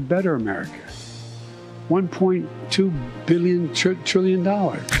rebuild a better America. $1.2 trillion.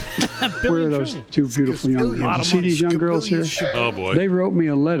 Where are those two beautiful young girls? You see these young girls here? oh boy. They wrote me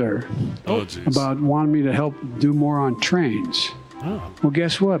a letter Oh, jeez. about wanting me to help do more on trains. Oh. Well,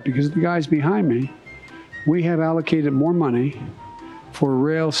 guess what? Because of the guys behind me, we have allocated more money for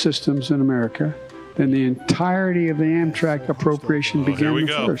rail systems in America than the entirety of the Amtrak appropriation here began we the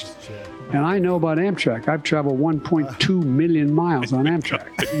go. first. And I know about Amtrak. I've traveled 1.2 million miles on Amtrak.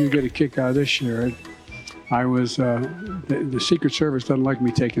 You get a kick out of this, Sherrod. I was, the Secret Service doesn't like me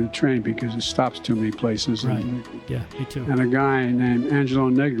taking the train because it stops too many places. Right. And, Yeah, me too. and a guy named Angelo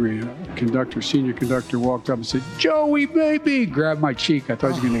Negri, a conductor, senior conductor, walked up and said, Joey, baby, grabbed my cheek. I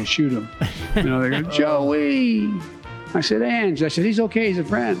thought he was going to shoot him. You know, they go, Joey. I said, Ange. I said, he's okay. He's a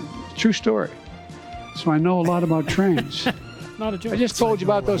friend. True story. So I know a lot about trains. Not a joke. I just told you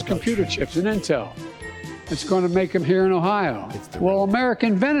about those computer chips in Intel. It's going to make them here in Ohio. Well, America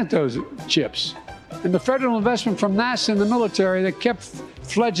invented those chips. And the federal investment from NASA and the military that kept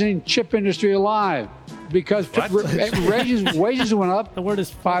fledgling chip industry alive because wages went up The word is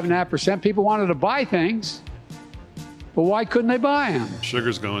 5.5%. People wanted to buy things, but why couldn't they buy them?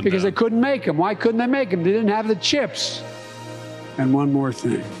 Sugar's going Because down. they couldn't make them. Why couldn't they make them? They didn't have the chips. And one more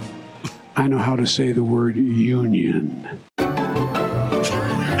thing. I know how to say the word union.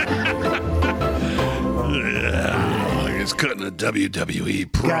 He's cutting a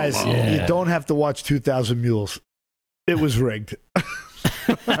WWE promo. Guys, you don't have to watch 2,000 Mules. It was rigged.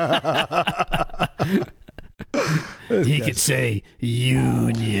 He could say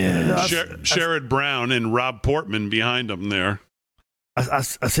union. Sherrod Brown and Rob Portman behind him there. I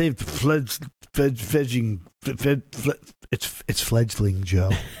saved fledgling. It's fledgling,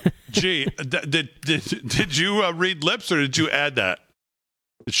 Joe. Gee, did you read lips or did you add that?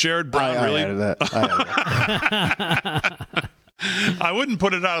 Did Sherrod Brown really? I added that. I wouldn't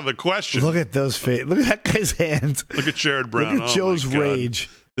put it out of the question. Look at those face. Look at that guy's hands. Look at Sherrod Brown. Look at Oh, Joe's my God. rage.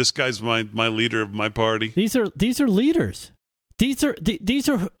 This guy's my leader of my party. These are leaders. These are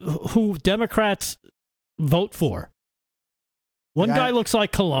who Democrats vote for. One Yeah. guy looks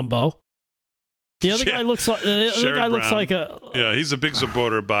like Columbo. The other guy looks like Sherrod Yeah, he's a big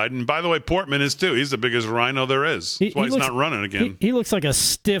supporter of Biden. By the way, Portman is too. He's the biggest rhino there is. That's why he's not running again. He looks like a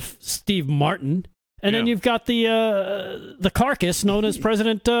stiff Steve Martin. And then Yeah. you've got the carcass known as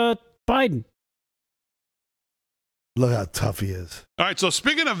President Biden. Look how tough he is. All right, so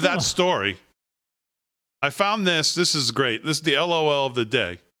speaking of that story, I found this. This is great. This is the LOL of the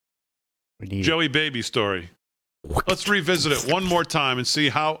day. Joey Baby story. Let's revisit it one more time and see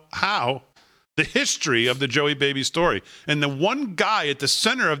how the history of the Joey Baby story. And the one guy at the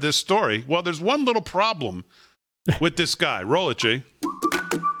center of this story, well, there's one little problem with this guy. Roll it, G.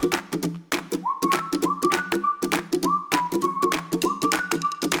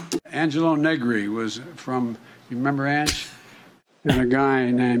 Angelo Negri was from, you remember Ange? And a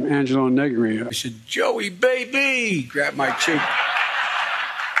guy named Angelo Negri. I said, Joey, baby, grabbed my cheek.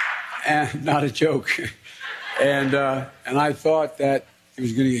 And not a joke. And I thought that he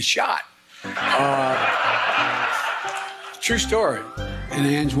was going to get shot. True story. And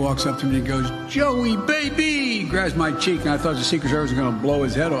Ange walks up to me and goes, Joey, baby, grabs my cheek. And I thought the Secret Service was going to blow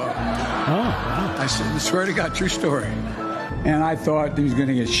his head off. Oh, wow. I said, I swear to God, true story. And I thought he was going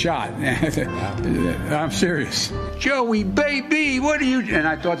to get shot. I'm serious. Joey, baby, what are you? And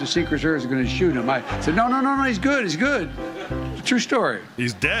I thought the Secret Service was going to shoot him. I said, no, he's good. He's good. True story.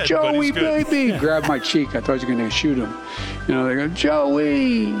 He's dead, but Joey, he's good. baby. Grabbed my cheek. I thought he was going to shoot him. You know, they go,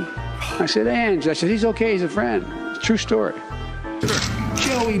 Joey. I said, Ange. I said, he's okay. He's a friend. True story.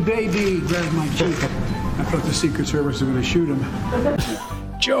 Joey, baby. Grabbed my cheek. I thought the Secret Service was going to shoot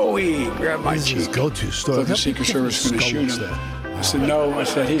him. Joey, grabbed my This is cheek. his go-to story. Thought the Secret Service was going to shoot him. I said, no. I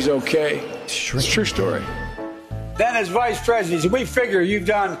said, he's okay. It's a true story. Then as vice president, he said, we figure you've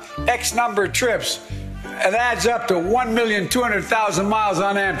done X number of trips. It adds up to 1,200,000 miles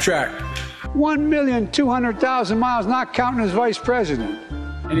on Amtrak. 1,200,000 miles, not counting as vice president.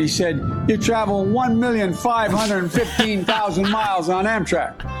 And he said, you travel 1,515,000 miles on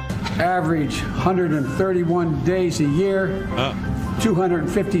Amtrak. Average 131 days a year,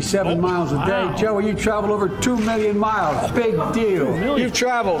 257 miles a day. Joey, you travel over 2 million miles. Big deal. You've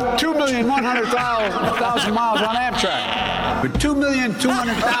traveled 2,100,000 miles on Amtrak. With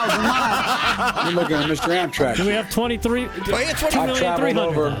 2,200,000 miles, you're looking at Mr. Amtrak. Do we have 23? I traveled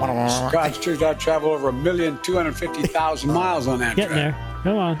over 1,250,000 miles on Amtrak. Getting there.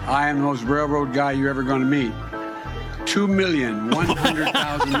 Come on. I am the most railroad guy you're ever going to meet.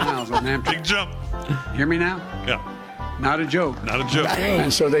 2,100,000 miles on Amtrak. Big jump. Hear me now? Yeah. Not a joke. Not a joke.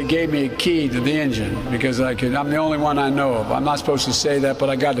 And so they gave me a key to the engine because I'm the only one I know of. I'm not supposed to say that, but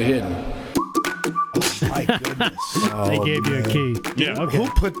I got it hidden. My goodness. They gave you a key. Yeah. Okay. Who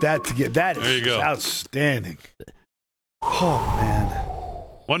put that together? That There you is go. outstanding. Oh, man.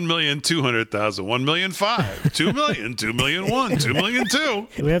 1,200,000, 1,000,005, 2 million, 2,000,001, 2,000,002.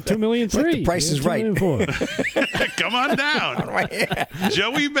 We have 2,000,003. The Price is Right. 2,000,004. Come on down,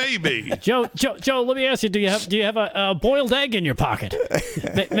 Joey baby. Joe, let me ask you: Do you have a boiled egg in your pocket?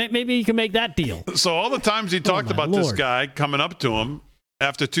 Maybe you can make that deal. So all the times he talked my about this Lord. guy coming up to him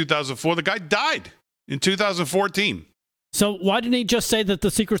after 2004, the guy died in 2014. So why didn't he just say that the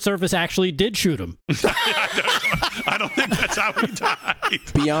Secret Service actually did shoot him? I don't think that's how he died.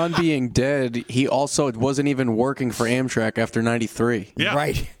 Beyond being dead, he also wasn't even working for Amtrak after 93. Yeah.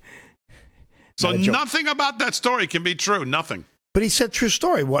 Right. So Not a joke. nothing about that story can be true. Nothing. But he said true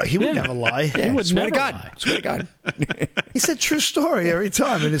story. What? He would never lie. He would Swear never to God. lie. Swear to God. He said true story every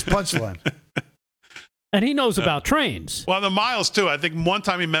time in his punchline. And he knows about trains. Well, the miles too. I think one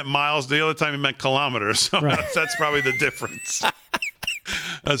time he meant miles, the other time he meant kilometers. So Right. that's probably the difference.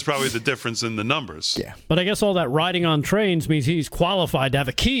 That's probably the difference in the numbers. Yeah. But I guess all that riding on trains means he's qualified to have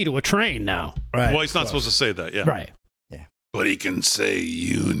a key to a train now. Right. Well, he's not supposed to say that. Yeah. Right. But he can say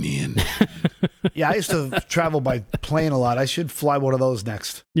union. Yeah, I used to travel by plane a lot. I should fly one of those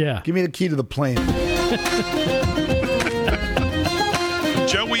next. Yeah. Give me the key to the plane.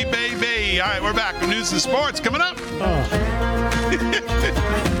 Joey baby. All right, we're back with news and sports coming up.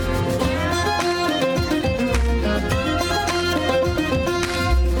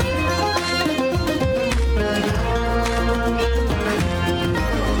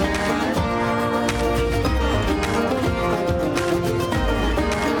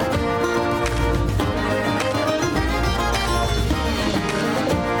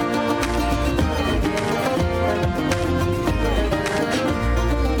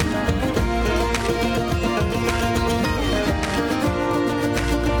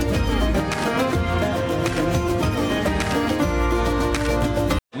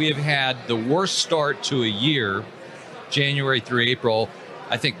 We have had the worst start to a year, January through April,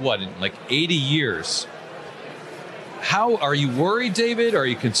 I think, in like 80 years. How are you worried, David? Are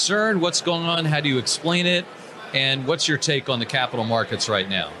you concerned? What's going on? How do you explain it? And what's your take on the capital markets right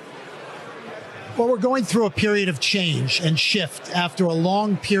now? Well, we're going through a period of change and shift after a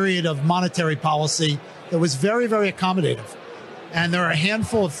long period of monetary policy that was very, very accommodative. And there are a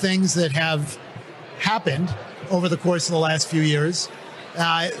handful of things that have happened over the course of the last few years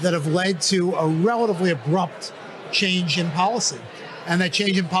that have led to a relatively abrupt change in policy. And that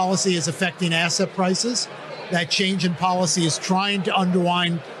change in policy is affecting asset prices. That change in policy is trying to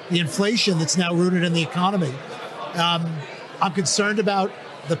unwind the inflation that's now rooted in the economy. I'm concerned about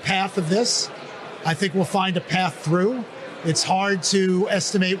the path of this. I think we'll find a path through. It's hard to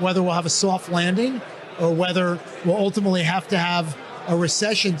estimate whether we'll have a soft landing or whether we'll ultimately have to have a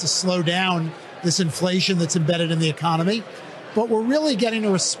recession to slow down this inflation that's embedded in the economy. But we're really getting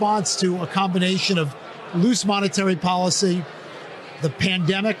a response to a combination of loose monetary policy, the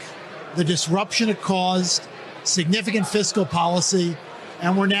pandemic, the disruption it caused, significant fiscal policy,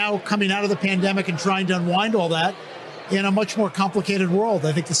 and we're now coming out of the pandemic and trying to unwind all that in a much more complicated world.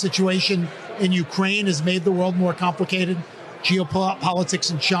 I think the situation in Ukraine has made the world more complicated. Geopolitics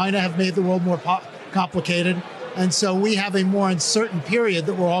in China have made the world more complicated. And so we have a more uncertain period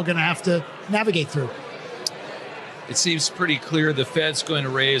that we're all going to have to navigate through. It seems pretty clear the Fed's going to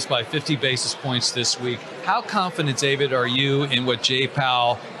raise by 50 basis points this week. How confident, David, are you in what Jay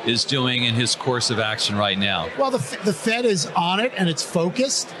Powell is doing in his course of action right now? Well, the Fed is on it and it's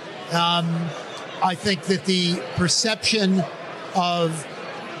focused. I think that the perception of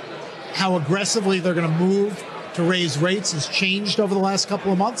how aggressively they're going to move to raise rates has changed over the last couple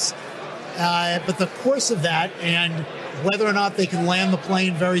of months. But the course of that and whether or not they can land the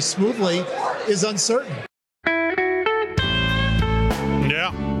plane very smoothly is uncertain.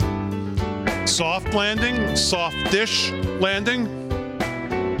 Yeah. Soft landing, soft-ish landing.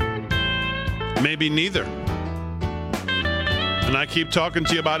 Maybe neither. And I keep talking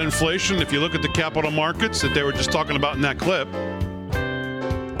to you about inflation. If you look at the capital markets that they were just talking about in that clip,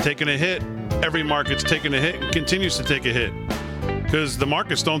 taking a hit. Every market's taking a hit and continues to take a hit because the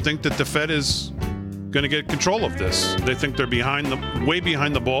markets don't think that the Fed is going to get control of this. They think they're way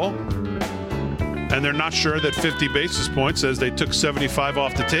behind the ball, and they're not sure that 50 basis points, as they took 75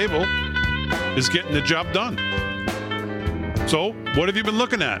 off the table, is getting the job done. So what have you been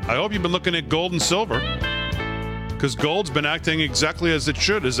looking at? I hope you've been looking at gold and silver, because gold's been acting exactly as it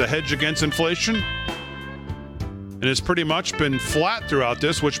should, as a hedge against inflation. And it's pretty much been flat throughout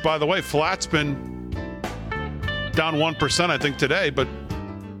this, which, by the way, flat's been down 1%, I think, today, but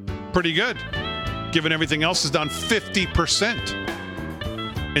pretty good, given everything else is down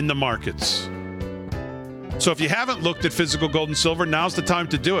 50% in the markets. So if you haven't looked at physical gold and silver, now's the time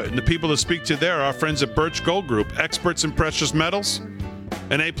to do it. And the people to speak to there are our friends at Birch Gold Group, experts in precious metals,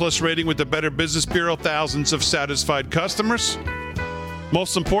 an A-plus rating with the Better Business Bureau, thousands of satisfied customers.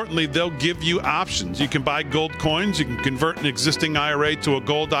 Most importantly, they'll give you options. You can buy gold coins. You can convert an existing IRA to a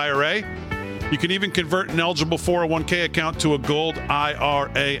gold IRA. You can even convert an eligible 401k account to a gold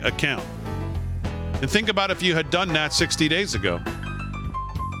IRA account. And think about if you had done that 60 days ago.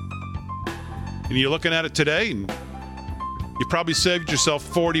 And you're looking at it today, and you probably saved yourself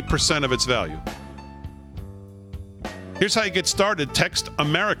 40% of its value. Here's how you get started. Text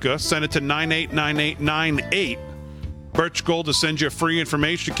America, send it to 989898. Birch Gold to send you a free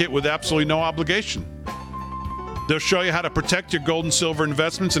information kit with absolutely no obligation. They'll show you how to protect your gold and silver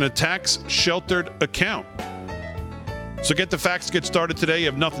investments in a tax-sheltered account. So get the facts, get started today. You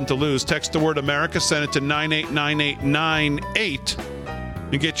have nothing to lose. Text the word America, send it to 989898,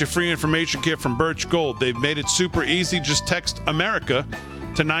 and get your free information kit from Birch Gold. They've made it super easy. Just text America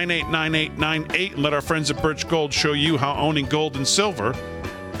to 989898 and let our friends at Birch Gold show you how owning gold and silver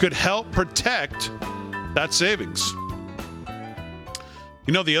could help protect that savings.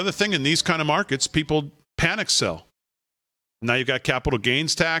 You know, the other thing in these kind of markets, people panic sell. Now you've got capital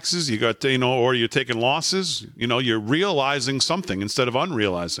gains taxes, you got, or you're taking losses. You're realizing something instead of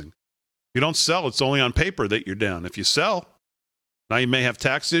unrealizing. If you don't sell, it's only on paper that you're down. If you sell, now you may have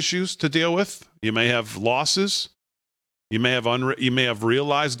tax issues to deal with. You may have losses. You may have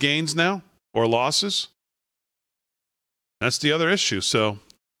realized gains now or losses. That's the other issue. So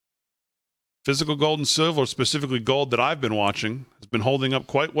physical gold and silver, specifically gold that I've been watching, has been holding up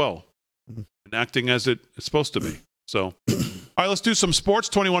quite well and acting as it's supposed to be. So, all right, let's do some sports.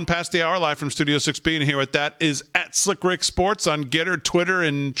 21 past the hour, live from Studio 6B. And here with that is at Slick Rick Sports on Getter, Twitter,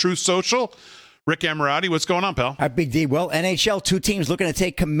 and Truth Social. Rick Amorati, what's going on, pal? All right, Big D. Well, NHL, two teams looking to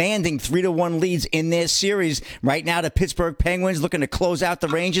take commanding 3-1 leads in their series. Right now, the Pittsburgh Penguins looking to close out the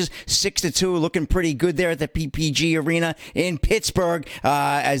Rangers 6-2, looking pretty good there at the PPG Arena in Pittsburgh,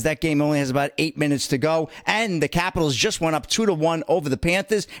 as that game only has about 8 minutes to go. And the Capitals just went up 2-1 over the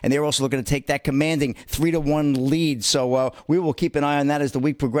Panthers, and they're also looking to take that commanding 3-1 lead. So we will keep an eye on that as the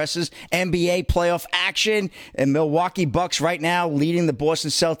week progresses. NBA playoff action, and Milwaukee Bucks right now leading the Boston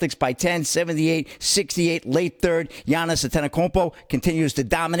Celtics by 10, 78-68, late third. Giannis Antetokounmpo continues to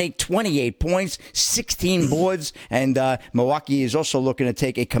dominate, 28 points, 16 boards, and Milwaukee is also looking to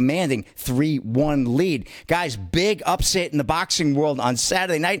take a commanding 3-1 lead. Guys, big upset in the boxing world on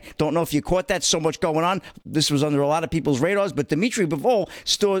Saturday night. Don't know if you caught that, so much going on. This was under a lot of people's radars, but Dimitri Bivol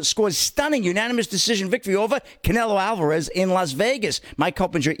scores stunning unanimous decision victory over Canelo Alvarez in Las Vegas. Mike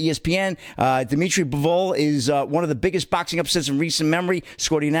Coppinger, ESPN. Dimitri Bivol is one of the biggest boxing upsets in recent memory.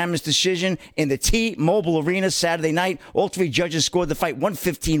 Scored a unanimous decision in the T-Mobile Arena Saturday night. All three judges scored the fight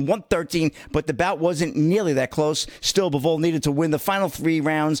 115-113, but the bout wasn't nearly that close. Still, Bivol needed to win the final 3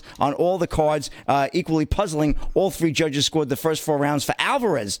 rounds on all the cards. Equally puzzling, all 3 judges scored the first 4 rounds for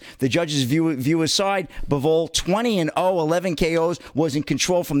Alvarez. The judges view aside, Bivol 20-0, 11 KOs, was in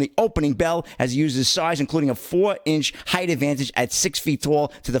control from the opening bell as he used his size, including a 4-inch height advantage at 6 feet tall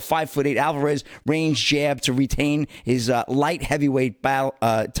to the 5'8" Alvarez range jab to retain his light heavyweight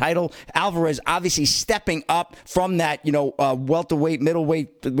title. Alvarez obviously stepping up from that, welterweight,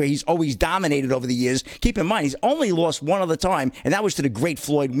 middleweight, where he's always dominated over the years. Keep in mind, he's only lost one other time, and that was to the great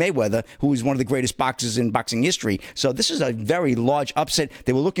Floyd Mayweather, who is one of the greatest boxers in boxing history. So this is a very large upset.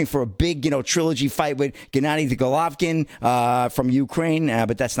 They were looking for a big, trilogy fight with Gennady Golovkin from Ukraine,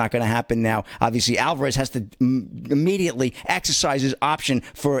 but that's not going to happen now. Obviously, Alvarez has to immediately exercise his option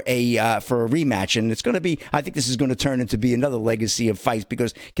for a rematch, and it's going to be, I think this is going to turn into be another legacy of fights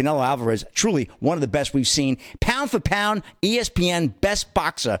because Canelo Alvarez truly one of the best we've seen. Pound for pound, ESPN best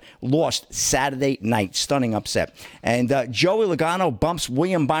boxer lost Saturday night. Stunning upset. And Joey Logano bumps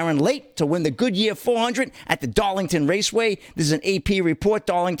William Byron late to win the Goodyear 400 at the Darlington Raceway. This is an AP report.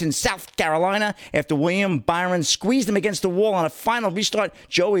 Darlington, South Carolina. After William Byron squeezed him against the wall on a final restart,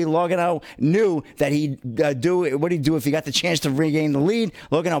 Joey Logano knew that he'd do what he'd do if he got the chance to regain the lead.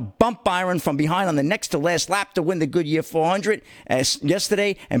 Logano bumped Byron from behind on the next to last lap to win the Goodyear 400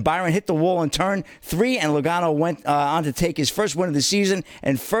 yesterday, and Byron hit the wall in turn 3, and Logano went on to take his first win of the season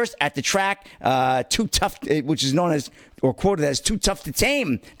and first at the track, too tough, which is known as or quoted as too tough to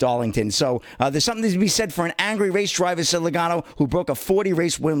tame Darlington. So there's something to be said for an angry race driver, said Logano, who broke a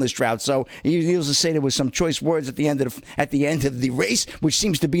 40-race winless drought. So needless to say, there was some choice words at the end of the race, which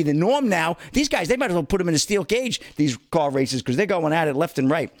seems to be the norm now. These guys, they might as well put them in a steel cage, these car races, because they're going at it left and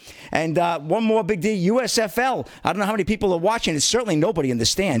right. And one more big deal, USFL. I don't know how many people are watching. It's certainly nobody in the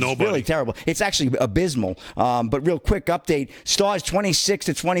stands. Nobody. It's really terrible. It's actually abysmal. But real quick update, Stars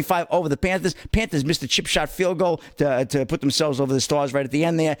 26-25 over the Panthers. Panthers missed a chip shot field goal to put themselves over the Stars right at the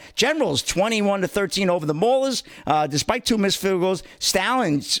end there. Generals 21-13 over the Maulers, despite 2 missed field goals.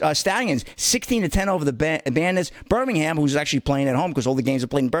 Stallions 16-10 over the Bandits. Birmingham, who's actually playing at home because all the games are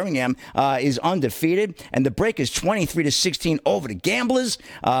played in Birmingham, is undefeated. And the Breakers 23-16 over the Gamblers.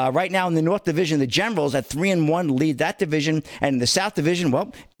 Right now in the North Division, the Generals at 3-1 lead that division. And in the South Division,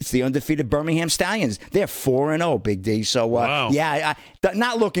 well, it's the undefeated Birmingham Stallions. They're 4-0, Big D. So wow. Yeah,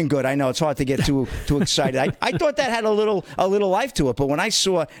 not looking good. I know it's hard to get too excited. I thought that had a little life to it, but when I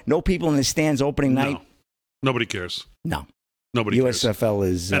saw no people in the stands opening night, nobody cares. No, nobody cares. USFL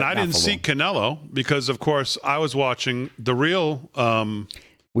is, and I didn't see Canelo because, of course, I was watching the real,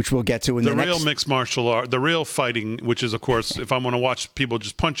 which we'll get to in the real mixed martial art, the real fighting, which is, of course, if I want to watch people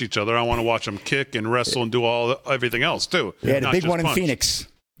just punch each other, I want to watch them kick and wrestle and do everything else too. Yeah, the big one in Phoenix.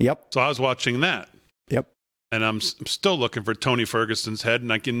 Yep. So I was watching that. Yep. And I'm still looking for Tony Ferguson's head,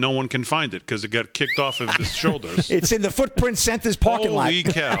 and no one can find it because it got kicked off of his shoulders. It's in the Footprint Center's parking lot. Holy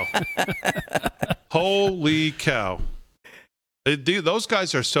cow. Holy cow. Those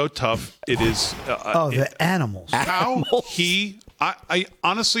guys are so tough. It is. The animals. How I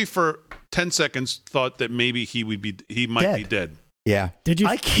honestly, for 10 seconds, thought that maybe he might be dead. Yeah.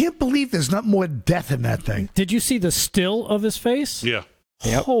 I can't believe there's not more death in that thing. Did you see the still of his face? Yeah.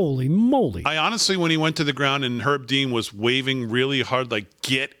 Yep. Holy moly. I honestly, when he went to the ground and Herb Dean was waving really hard, like,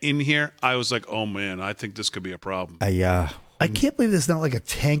 get in here, I was like, oh, man, I think this could be a problem. I can't believe there's not like a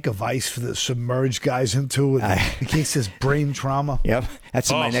tank of ice for the submerged guys into in case there's brain trauma. Yep.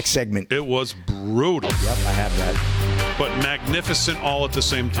 That's in my next segment. It was brutal. Yep, I have that. But magnificent all at the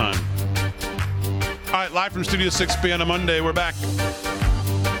same time. All right, live from Studio 6B on a Monday. We're back.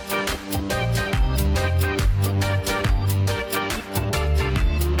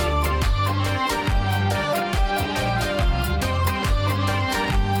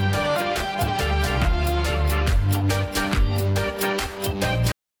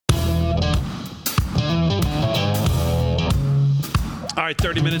 All right,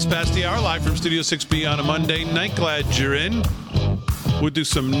 30 minutes past the hour, live from Studio 6B on a Monday night. Glad you're in. We'll do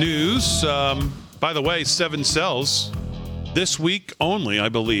some news. By the way, 7 Cells this week only, I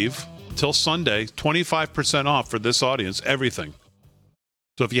believe, till Sunday, 25% off for this audience, everything.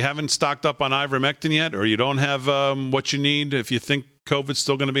 So if you haven't stocked up on ivermectin yet, or you don't have what you need, if you think COVID's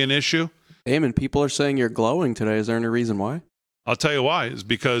still going to be an issue. Eamon, people are saying you're glowing today. Is there any reason why? I'll tell you why. It's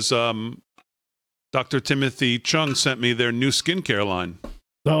because Dr. Timothy Chung sent me their new skincare line.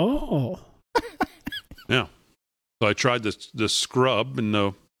 Oh. Yeah. So I tried the scrub,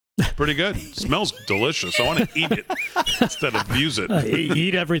 and pretty good. It smells delicious. I want to eat it instead of use it.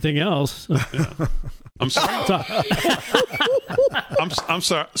 Eat everything else. Yeah. I'm sorry. I'm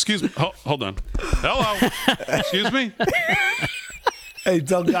sorry. Excuse me. Hold on. Hello. Excuse me. Hey,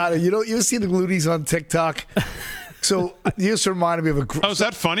 Delgado, you see the glutes on TikTok? So you just reminded me of a. Oh, is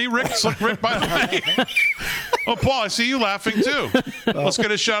that funny, Rick? Rick, by the way. Oh, Paul, I see you laughing too. Let's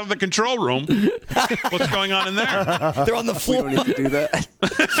get a shot of the control room. What's going on in there? They're on the floor. We don't need to do that.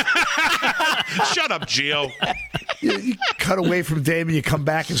 Shut up, Gio. You cut away from Dave and you come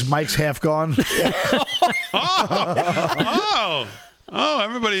back, his mic's half gone.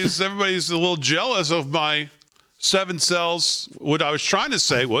 Everybody's a little jealous of my 7 Cells. What I was trying to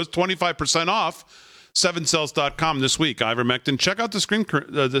say was 25% off. 7cells.com this week. Ivermectin. Check out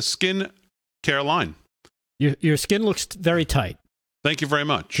the skin care line. Your skin looks very tight. Thank you very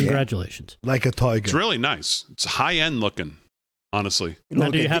much. Congratulations. Like a tiger. It's really nice. It's high end looking, honestly. Now,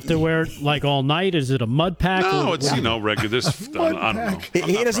 do you have to wear it like all night? Is it a mud pack? No, it's regular. This I don't know.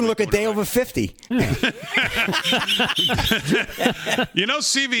 He doesn't look a day over 50.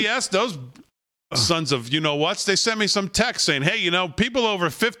 CVS, sons of you-know-whats, they sent me some text saying, hey, people over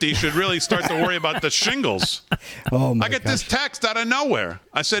 50 should really start to worry about the shingles. Oh my I get this text out of nowhere.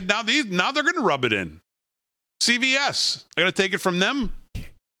 I said, now they're going to rub it in. CVS. I got to take it from them?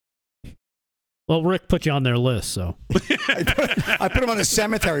 Well, Rick put you on their list, so. I put him on the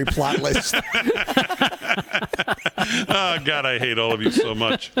cemetery plot list. Oh, God, I hate all of you so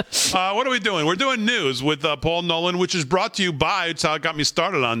much. What are we doing? We're doing news with Paul Nolan, which is brought to you by, it's how it got me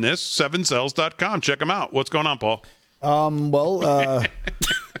started on this, 7cells.com. Check them out. What's going on, Paul?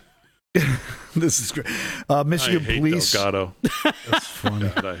 This is great. Michigan I hate police. Delgado. That's funny.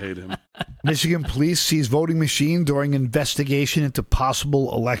 God, I hate him. Michigan police seize voting machine during investigation into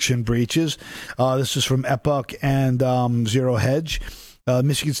possible election breaches. This is from Epoch and Zero Hedge.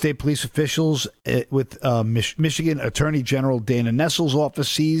 Michigan State police officials with Michigan Attorney General Dana Nessel's office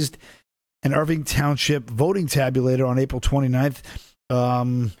seized an Irving Township voting tabulator on April 29th.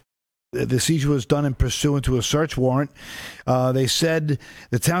 The seizure was done in pursuant to a search warrant. They said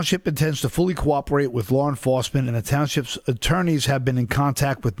the township intends to fully cooperate with law enforcement, and the township's attorneys have been in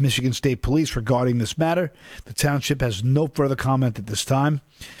contact with Michigan State Police regarding this matter. The township has no further comment at this time.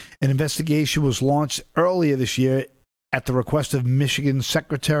 An investigation was launched earlier this year at the request of Michigan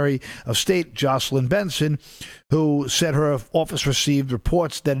Secretary of State Jocelyn Benson, who said her office received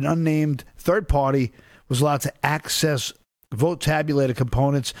reports that an unnamed third party was allowed to access vote tabulator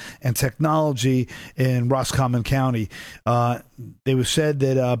components and technology in Roscommon County. They said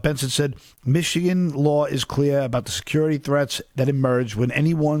that Benson said Michigan law is clear about the security threats that emerge when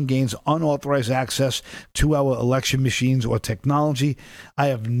anyone gains unauthorized access to our election machines or technology. I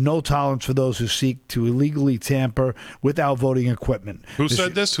have no tolerance for those who seek to illegally tamper with our voting equipment. Who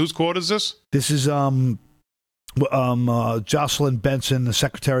said this? Whose quote is this? This is Jocelyn Benson, the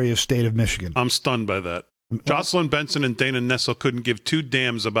Secretary of State of Michigan. I'm stunned by that. Jocelyn Benson and Dana Nessel couldn't give two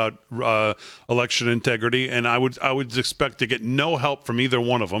damns about election integrity, and I would expect to get no help from either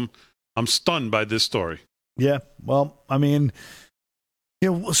one of them. I'm stunned by this story. Yeah, well, I mean, I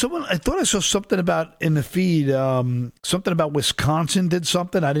thought I saw something about in the feed, something about Wisconsin did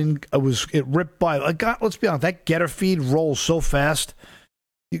something. It ripped by. Let's be honest, that Getter feed rolls so fast.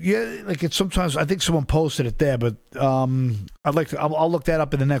 Yeah, it's sometimes. I think someone posted it there, but I'll look that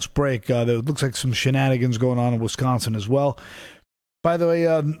up in the next break. There looks like some shenanigans going on in Wisconsin as well. By the way,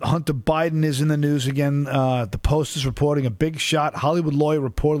 Hunter Biden is in the news again. The Post is reporting a big shot Hollywood lawyer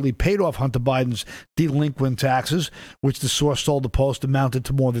reportedly paid off Hunter Biden's delinquent taxes, which the source told the Post amounted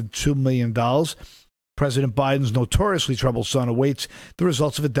to more than $2 million. President Biden's notoriously troubled son awaits the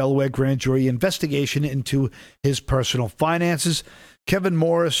results of a Delaware grand jury investigation into his personal finances. Kevin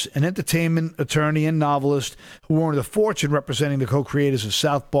Morris, an entertainment attorney and novelist who earned a fortune representing the co-creators of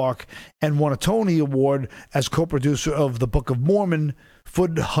South Park and won a Tony Award as co-producer of The Book of Mormon,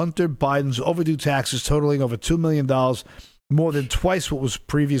 footed Hunter Biden's overdue taxes totaling over $2 million, more than twice what was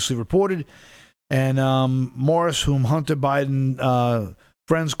previously reported. And Morris, whom Hunter Biden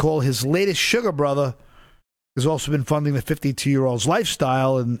friends call his latest sugar brother, has also been funding the 52-year-old's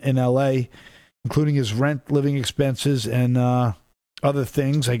lifestyle in L.A., including his rent, living expenses, and other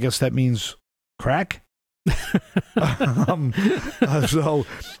things. I guess that means crack. So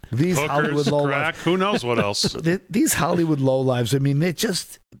these Hookers, Hollywood low crack, who knows what else? These Hollywood lowlives. I mean, they're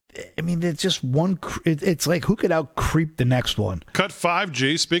just one. It's like who could out creep the next one. Cut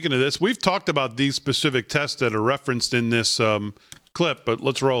 5G. Speaking of this, we've talked about these specific tests that are referenced in this clip, but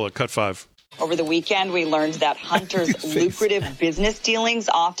let's roll it. Cut 5. Over the weekend, we learned that Hunter's lucrative business dealings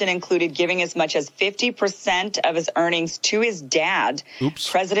often included giving as much as 50% of his earnings to his dad,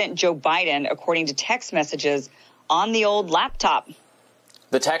 President Joe Biden, according to text messages on the old laptop.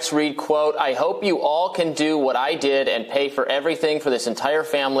 The text read, quote, I hope you all can do what I did and pay for everything for this entire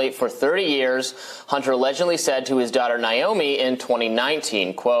family for 30 years, Hunter allegedly said to his daughter Naomi in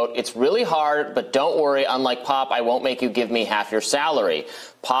 2019. Quote, it's really hard, but don't worry. Unlike Pop, I won't make you give me half your salary.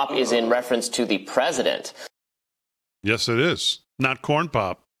 Pop is in reference to the president. Yes, it is. Not corn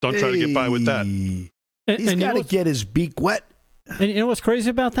pop. Don't try to get by with that. He's got to get his beak wet. And you know what's crazy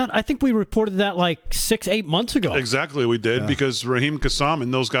about that? I think we reported that like 6-8 months ago. Exactly, we did, because Raheem Kassam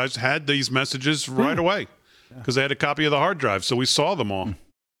and those guys had these messages right away because they had a copy of the hard drive, so we saw them all.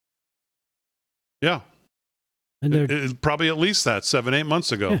 Yeah. And it probably at least that 7-8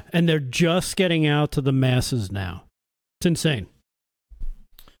 months ago. Yeah, and they're just getting out to the masses now. It's insane.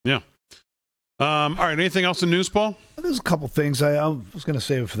 Yeah. All right, anything else in news, Paul? There's a couple things. I was going to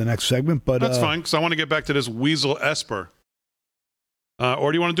save it for the next segment, but that's fine, because I want to get back to this Weasel Esper.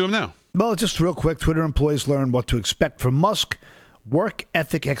 Or do you want to do them now? Well, just real quick, Twitter employees learned what to expect from Musk work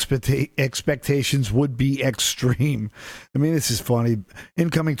ethic expectations would be extreme. I mean, this is funny.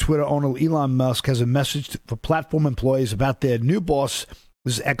 Incoming Twitter owner Elon Musk has a message for platform employees about their new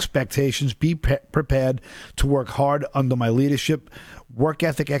boss's expectations. Be prepared to work hard under my leadership. Work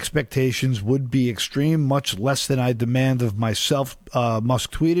ethic expectations would be extreme, much less than I demand of myself,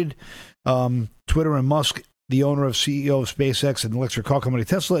 Musk tweeted. Twitter and Musk, the owner of CEO of SpaceX and electric car company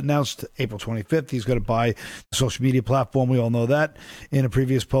Tesla, announced April 25th he's going to buy the social media platform. We all know that. In a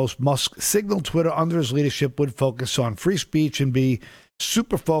previous post, Musk signaled Twitter under his leadership would focus on free speech and be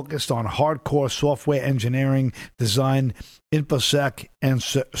super focused on hardcore software engineering, design, InfoSec, and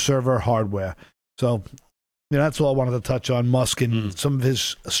server hardware. So, that's all I wanted to touch on Musk and some of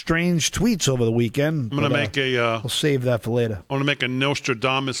his strange tweets over the weekend. I'm going to make we'll save that for later. I want to make a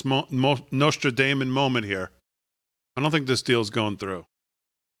Nostradamus moment here. I don't think this deal's going through.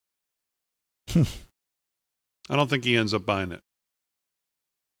 I don't think he ends up buying it.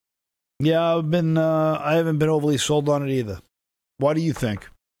 Yeah, I haven't been overly sold on it either. What do you think?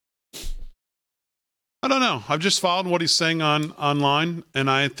 I don't know. I've just followed what he's saying online, and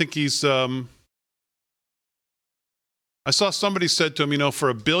I think he's. I saw somebody said to him,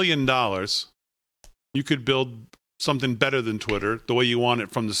 for $1 billion, you could build something better than Twitter, the way you want it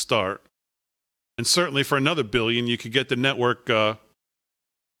from the start. And certainly for another $1 billion, you could get the network. You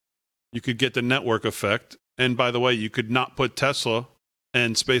could get the network effect. And by the way, you could not put Tesla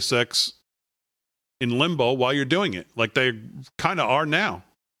and SpaceX in limbo while you're doing it, like they kind of are now,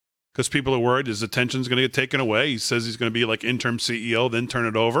 because people are worried his attention's going to get taken away. He says he's going to be like interim CEO, then turn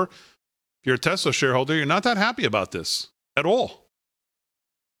it over. If you're a Tesla shareholder, you're not that happy about this at all.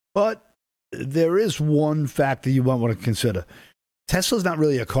 But there is one factor you might want to consider. Tesla's not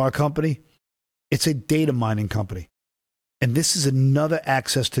really a car company. It's a data mining company. And this is another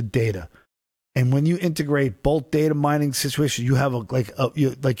access to data. And when you integrate both data mining situations, you have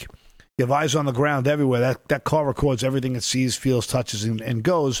you have eyes on the ground everywhere. That car records everything it sees, feels, touches, and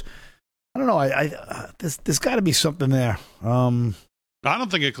goes. I don't know. There's got to be something there. I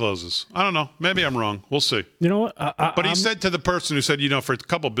don't think it closes. I don't know. Maybe I'm wrong. We'll see. You know what? But he said to the person who said, for a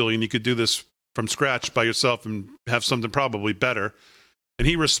couple billion, you could do this from scratch by yourself and have something probably better. And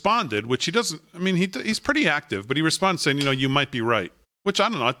he responded, which he doesn't. I mean, he's pretty active, but he responds saying, you might be right. Which I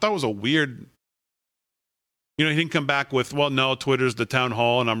don't know. I thought was a weird. He didn't come back with, well, no, Twitter's the town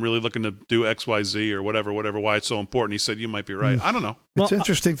hall, and I'm really looking to do X, Y, Z, or whatever, why it's so important. He said, you might be right. I don't know. It's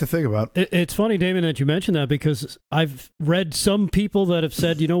interesting to think about. It's funny, Damon, that you mentioned that, because I've read some people that have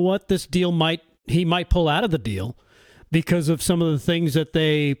said, you know what, this deal he might pull out of the deal because of some of the things that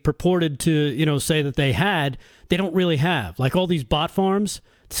they purported to, say that they don't really have, like all these bot farms.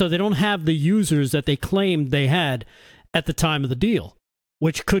 So they don't have the users that they claimed they had at the time of the deal,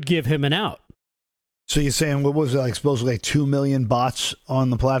 which could give him an out. So you're saying, what was it, supposedly 2 million bots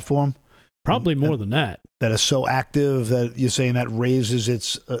on the platform? Probably more than that. That is so active that you're saying that raises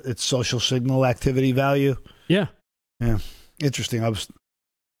its social signal activity value? Yeah. Yeah. Interesting.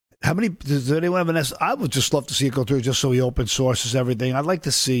 How many, does anyone have an estimate? I would just love to see it go through just so he open sources everything. I'd like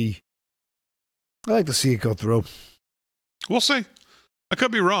to see it go through. We'll see. I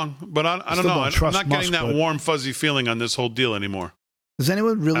could be wrong, but I don't know. I'm not getting that warm, fuzzy feeling on this whole deal anymore. Does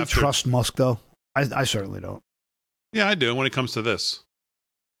anyone really trust Musk, though? I certainly don't. Yeah, I do when it comes to this.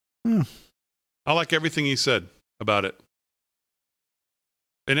 I like everything he said about it.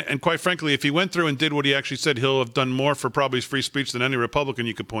 And quite frankly, if he went through and did what he actually said, he'll have done more for probably free speech than any Republican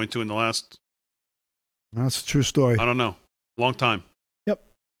you could point to in the last... That's a true story. I don't know. Long time. Yep.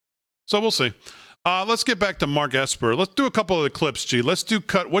 So we'll see. Let's get back to Mark Esper. Let's do a couple of the clips, G. Let's do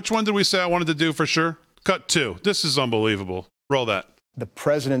cut. Which one did we say I wanted to do for sure? Cut 2. This is unbelievable. Roll that. The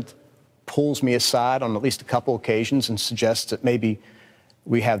president pulls me aside on at least a couple occasions and suggests that maybe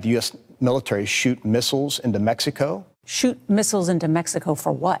we have the U.S. military shoot missiles into Mexico. Shoot missiles into Mexico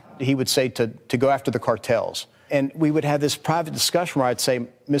for what? He would say to go after the cartels. And we would have this private discussion where I'd say,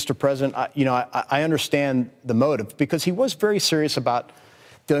 Mr. President, I understand the motive, because he was very serious about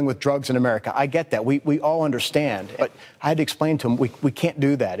dealing with drugs in America. I get that. We all understand. But I had to explain to him, we can't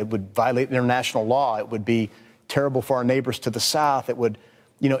do that. It would violate international law. It would be terrible for our neighbors to the south. It would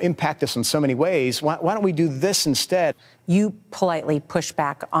impact us in so many ways. Why don't we do this instead? You politely push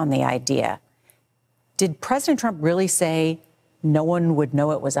back on the idea. Did President Trump really say no one would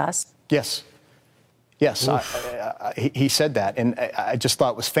know it was us? Yes. Yes, he said that, and I just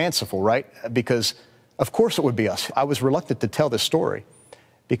thought it was fanciful, right? Because, of course, it would be us. I was reluctant to tell this story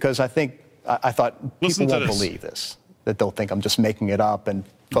because I thought people won't believe this, that they'll think I'm just making it up, and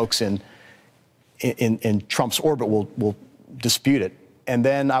folks in Trump's orbit will dispute it. And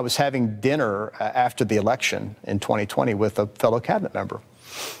then I was having dinner after the election in 2020 with a fellow cabinet member.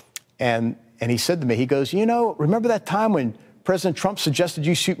 And he said to me, he goes, remember that time when President Trump suggested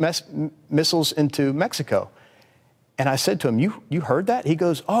you shoot missiles into Mexico? And I said to him, you heard that? He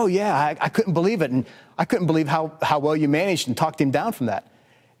goes, oh, yeah, I couldn't believe it. And I couldn't believe how well you managed and talked him down from that.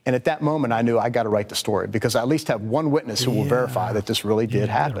 And at that moment, I knew I got to write the story because I at least have one witness who will verify that this really did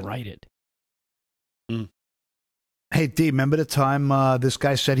happen. Write it. Hey, D, remember the time this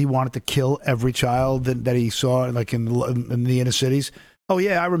guy said he wanted to kill every child that he saw like in the inner cities? Oh,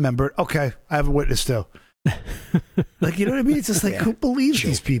 yeah, I remember it. Okay, I have a witness, too. Like, you know what I mean? It's just like, who believes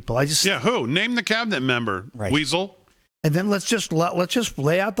these people? Who? Name the cabinet member. Right. Weasel. And then let's just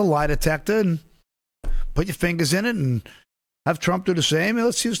lay out the lie detector and put your fingers in it and have Trump do the same. And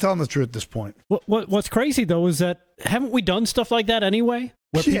let's see who's telling the truth at this point. What's crazy, though, is that haven't we done stuff like that anyway?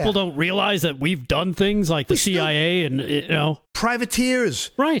 Where people don't realize that we've done things like the CIA and, Privateers.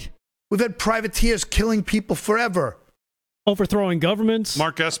 Right. We've had privateers killing people forever. Overthrowing governments.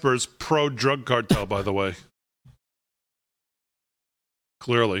 Mark Esper's pro-drug cartel, by the way.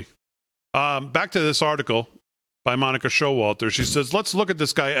 Clearly. Back to this article by Monica Showalter. She says, let's look at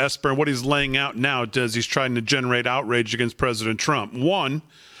this guy Esper and what he's laying out now as he's trying to generate outrage against President Trump. One,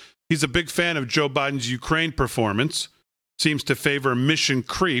 he's a big fan of Joe Biden's Ukraine performance. Seems to favor mission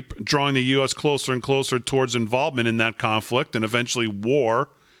creep, drawing the U.S. closer and closer towards involvement in that conflict and eventually war.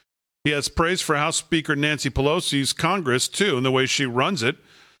 He has praise for House Speaker Nancy Pelosi's Congress, too, and the way she runs it.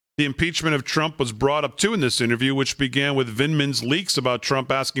 The impeachment of Trump was brought up, too, in this interview, which began with Vindman's leaks about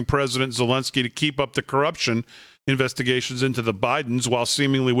Trump asking President Zelensky to keep up the corruption investigations into the Bidens while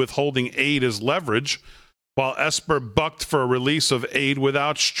seemingly withholding aid as leverage, while Esper bucked for a release of aid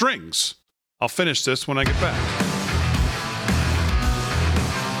without strings. I'll finish this when I get back.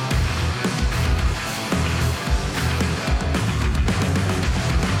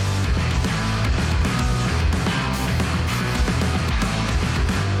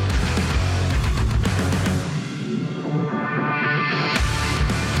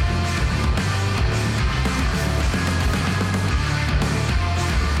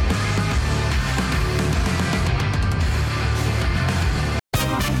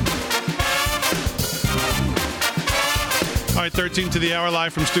 All right, 13 to the hour,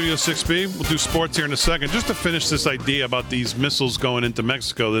 live from Studio 6B. We'll do sports here in a second. Just to finish this idea about these missiles going into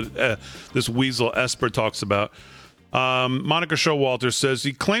Mexico that this weasel Esper talks about. Monica Showalter says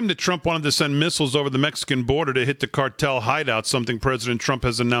he claimed that Trump wanted to send missiles over the Mexican border to hit the cartel hideout, something President Trump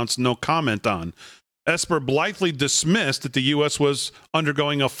has announced no comment on. Esper blithely dismissed that the U.S. was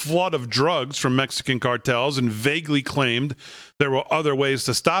undergoing a flood of drugs from Mexican cartels and vaguely claimed there were other ways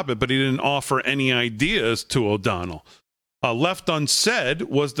to stop it, but he didn't offer any ideas to O'Donnell. Left unsaid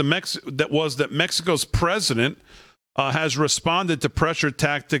was that Mexico's president has responded to pressure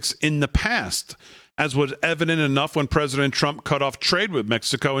tactics in the past, as was evident enough when President Trump cut off trade with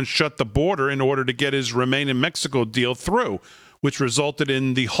Mexico and shut the border in order to get his Remain in Mexico deal through, which resulted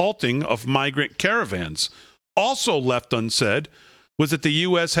in the halting of migrant caravans. Also left unsaid was that the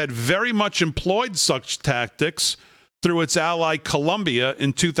U.S. had very much employed such tactics through its ally Colombia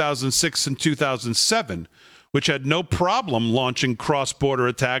in 2006 and 2007, which had no problem launching cross-border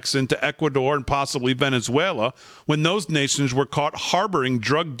attacks into Ecuador and possibly Venezuela when those nations were caught harboring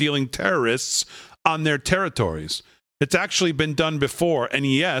drug-dealing terrorists on their territories. It's actually been done before, and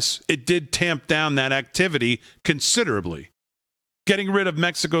yes, it did tamp down that activity considerably. Getting rid of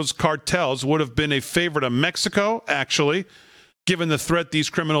Mexico's cartels would have been a favor to Mexico, actually, given the threat these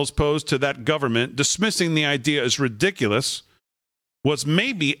criminals pose to that government. Dismissing the idea as ridiculous was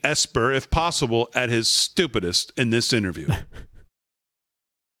maybe Esper, if possible, at his stupidest in this interview.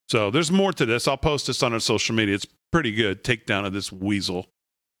 So there's more to this. I'll post this on our social media. It's pretty good, takedown of this weasel.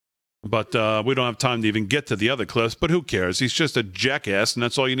 But we don't have time to even get to the other clips, but who cares? He's just a jackass, and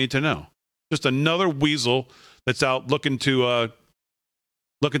that's all you need to know. Just another weasel that's out looking to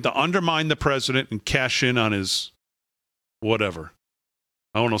undermine the president and cash in on his whatever.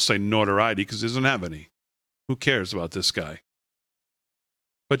 I don't want to say notoriety because he doesn't have any. Who cares about this guy?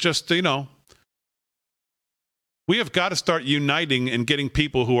 But just, we have got to start uniting and getting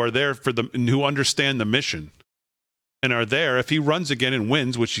people who are there and who understand the mission and are there. If he runs again and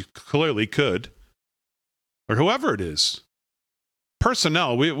wins, which he clearly could, or whoever it is,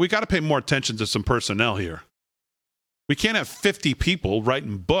 personnel, we got to pay more attention to some personnel here. We can't have 50 people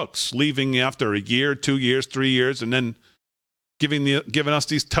writing books, leaving after a year, 2 years, 3 years, and then giving us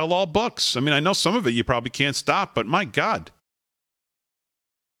these tell-all books. I mean, I know some of it you probably can't stop, but my God.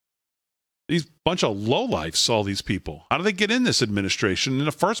 These bunch of lowlifes, all these people. How do they get in this administration in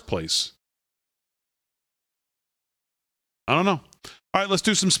the first place? I don't know. All right, let's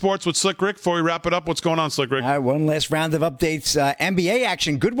do some sports with Slick Rick before we wrap it up. What's going on, Slick Rick? All right, one last round of updates. NBA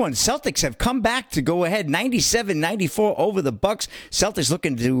action, good one. Celtics have come back to go ahead 97-94 over the Bucks. Celtics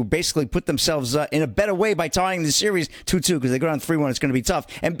looking to basically put themselves in a better way by tying the series 2-2 because they go down 3-1. It's going to be tough.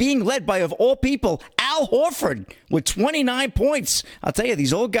 And being led by, of all people, Al Horford with 29 points. I'll tell you,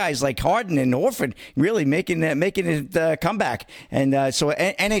 these old guys like Harden and Horford really making it comeback. And so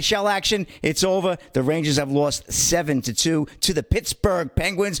NHL action, it's over. The Rangers have lost 7-2 to the Pittsburgh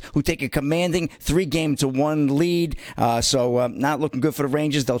Penguins, who take a commanding 3-1 lead. So not looking good for the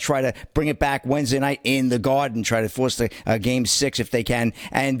Rangers. They'll try to bring it back Wednesday night in the Garden, try to force the Game 6 if they can.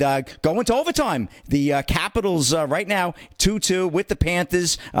 And go into overtime. The Capitals right now 2-2 with the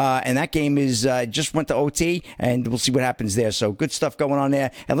Panthers. And that game is just went to OT, and we'll see what happens there. So good stuff going on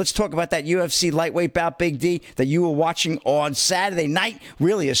there. And let's talk about that UFC lightweight bout, Big D, that you were watching on Saturday night.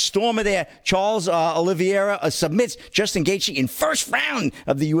 Really a stormer there. Charles Oliveira submits Justin Gaethje in first round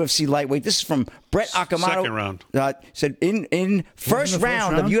of the UFC lightweight. This is from Brett Akamoto. Second round. Said in first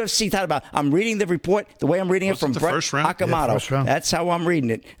round of UFC title bout. I'm reading the report the way I'm reading it from Brett Akamoto. Yeah, first round. That's how I'm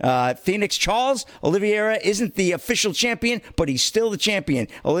reading it. Phoenix Charles Oliveira isn't the official champion, but he's still the champion.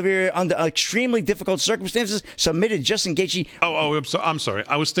 Oliveira, under extremely difficult circumstances, submitted Justin Gaethje. I'm sorry.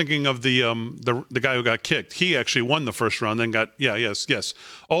 I was thinking of the guy who got kicked. He actually won the first round, then got yes.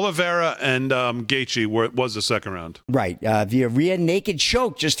 Oliveira and Gaethje was the second round. Right, via rear naked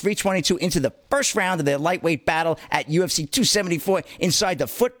choke, just 322 into the first round of their lightweight battle at UFC 274 inside the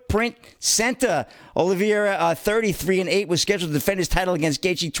Footprint Center. Oliveira, 33-8, was scheduled to defend his title against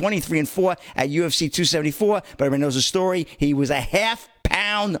Gaethje, 23-4 at UFC 274. But everyone knows the story. He was a half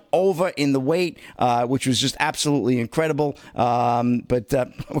pound over in the weight, which was just absolutely incredible. But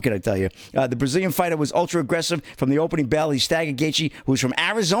what can I tell you? The Brazilian fighter was ultra aggressive from the opening bell. He staggered Gaethje, who was from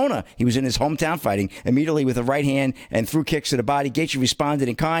Arizona. He was in his hometown fighting immediately with a right hand and threw kicks to the body. Gaethje responded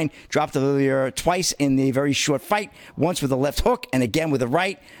in kind, dropped Oliveira twice in the very short fight, once with a left hook and again with a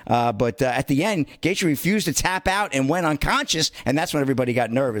right. But at the end, Gaethje refused to tap out and went unconscious, and that's when everybody got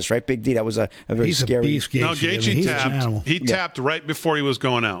nervous, right, Big D? That was a very scary. He's a beast, Gaethje. No, Gaethje tapped. He tapped right before he was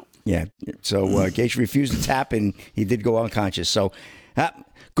going out. Yeah. So Gaethje refused to tap, and he did go unconscious. So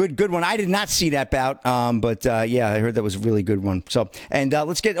good one. I did not see that bout, but I heard that was a really good one. So, and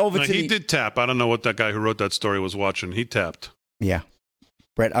let's get over to he did tap. I don't know what that guy who wrote that story was watching. He tapped. Yeah.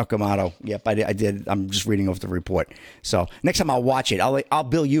 Brett Akamoto. Yep, I did. I'm just reading off the report. So next time I'll watch it. I'll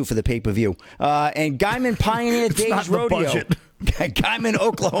bill you for the pay-per-view. And Guyman Pioneer Days Rodeo. Guyman,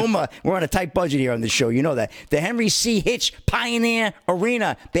 Oklahoma. We're on a tight budget here on this show. You know that. The Henry C. Hitch Pioneer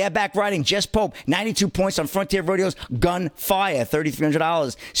Arena. Bareback riding, Jess Pope. 92 points on Frontier Rodeo's Gunfire.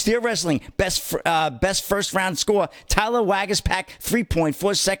 $3,300. Steer Wrestling. Best first round score. Tyler Wagaspack.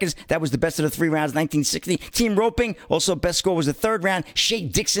 3.4 seconds. That was the best of the 3 rounds, 1960. Team Roping. Also best score was the third round. Shea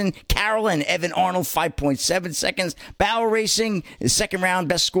Dixon, Carroll, and Evan Arnold. 5.7 seconds. Bower Racing. Second round.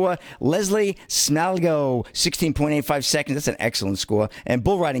 Best score. Leslie Smalgo. 16.85 seconds. That's an excellent score. And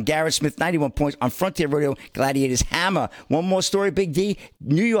bull riding, Garrett Smith, 91 points on Frontier Rodeo Gladiators Hammer. One more story, Big D.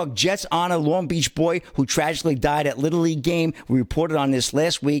 New York Jets honor Long Beach boy who tragically died at Little League game. We reported on this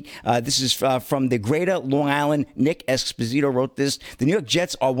last week. This is from the Greater Long Island. Nick Esposito wrote this. The New York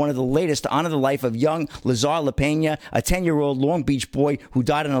Jets are one of the latest to honor the life of young Lazar LaPena, a 10-year-old Long Beach boy who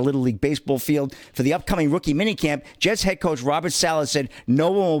died on a Little League baseball field. For the upcoming rookie minicamp, Jets head coach Robert Saleh said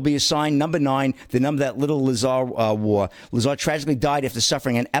no one will be assigned number 9, the number that little Lazar wore. Lazar tragically died after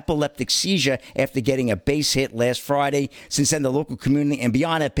suffering an epileptic seizure after getting a base hit last Friday. Since then, the local community and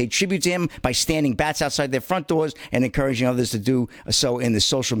beyond have paid tribute to him by standing bats outside their front doors and encouraging others to do so in the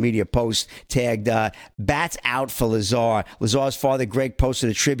social media post tagged Bats Out for Lazar. Lazar's father, Greg, posted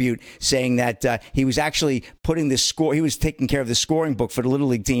a tribute saying that he was actually putting the score, he was taking care of the scoring book for the Little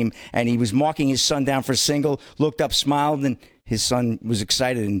League team, and he was marking his son down for a single, looked up, smiled, and his son was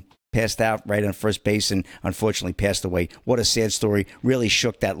excited and passed out right on first base and unfortunately passed away. What a sad story. Really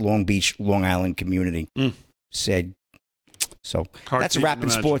shook that Long Beach, Long Island community. Sad. So that's a wrap in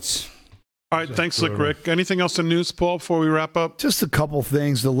sports. All right, thanks, Slick Rick. Anything else in news, Paul, before we wrap up? Just a couple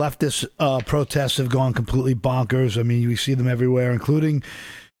things. The leftist protests have gone completely bonkers. I mean, we see them everywhere, including,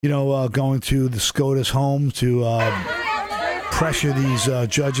 going to the SCOTUS home to pressure these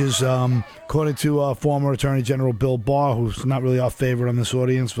judges. According to former Attorney General Bill Barr, who's not really our favorite on this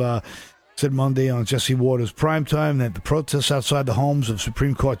audience, said Monday on Jesse Watters' Primetime that the protests outside the homes of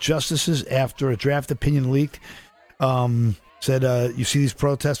Supreme Court justices after a draft opinion leaked said, you see these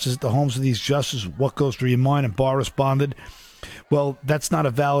protesters at the homes of these justices, what goes through your mind? And Barr responded, Well, that's not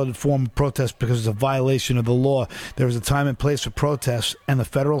a valid form of protest because it's a violation of the law. There is a time and place for protests, and the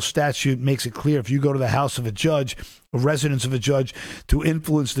federal statute makes it clear if you go to the house of a judge, a residence of a judge, to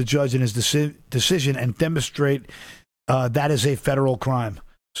influence the judge in his decision and demonstrate that is a federal crime.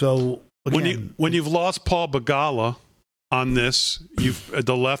 So again, when you've lost Paul Begala on this, you've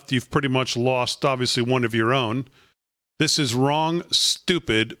pretty much lost, obviously, one of your own. This is wrong,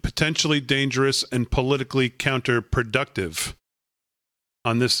 stupid, potentially dangerous, and politically counterproductive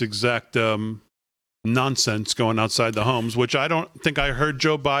on this exact nonsense going outside the homes, which I don't think I heard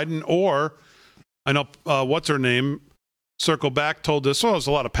Joe Biden or I know what's her name circle back told us. Oh, there's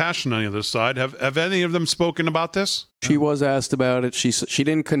a lot of passion on the other side. Have any of them spoken about this? She was asked about it. She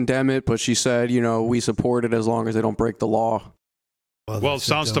didn't condemn it, but she said, we support it as long as they don't break the law. Well, it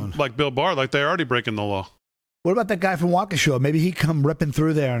sounds like Bill Barr, like they're already breaking the law. What about that guy from Waukesha? Maybe he'd come ripping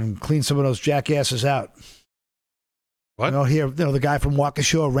through there and clean some of those jackasses out. What? The guy from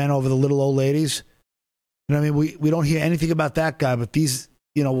Waukesha ran over the little old ladies. I mean, we don't hear anything about that guy, but these,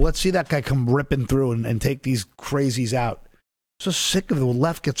 let's see that guy come ripping through and take these crazies out. So sick of the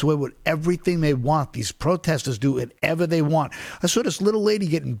left gets away with everything they want. These protesters do whatever they want. I saw this little lady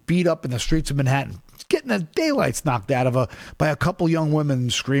getting beat up in the streets of Manhattan, getting the daylights knocked out of her by a couple young women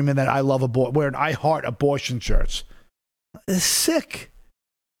screaming that I love abortion, wearing I heart abortion shirts. They're sick.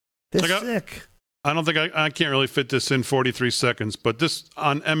 They're sick. I don't think I can't really fit this in 43 seconds, but this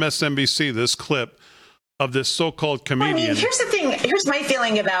on MSNBC, this clip of this so-called comedian. I mean, here's the thing. Here's my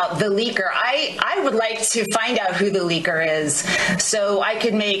feeling about the leaker. I would like to find out who the leaker is so I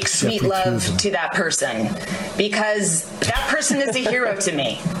could make sweet love to that person, because that person is a hero to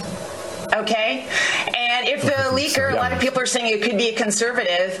me. Okay? And if the leaker, a lot of people are saying it could be a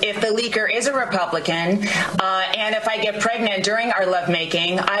conservative. If the leaker is a Republican, and if I get pregnant during our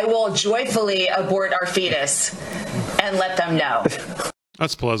lovemaking, I will joyfully abort our fetus and let them know.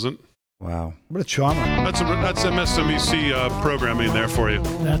 That's pleasant. Wow. What a charmer. That's MSNBC programming there for you.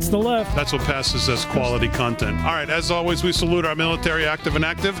 That's the left. That's what passes as quality content. All right, as always, we salute our military, active and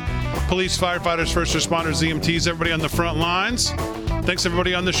active, police, firefighters, first responders, EMTs, everybody on the front lines. Thanks,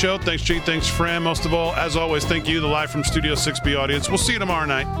 everybody on the show. Thanks, G. Thanks, Fran. Most of all, as always, thank you, the Live from Studio 6B audience. We'll see you tomorrow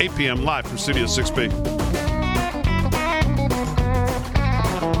night, 8 p.m., live from Studio 6B.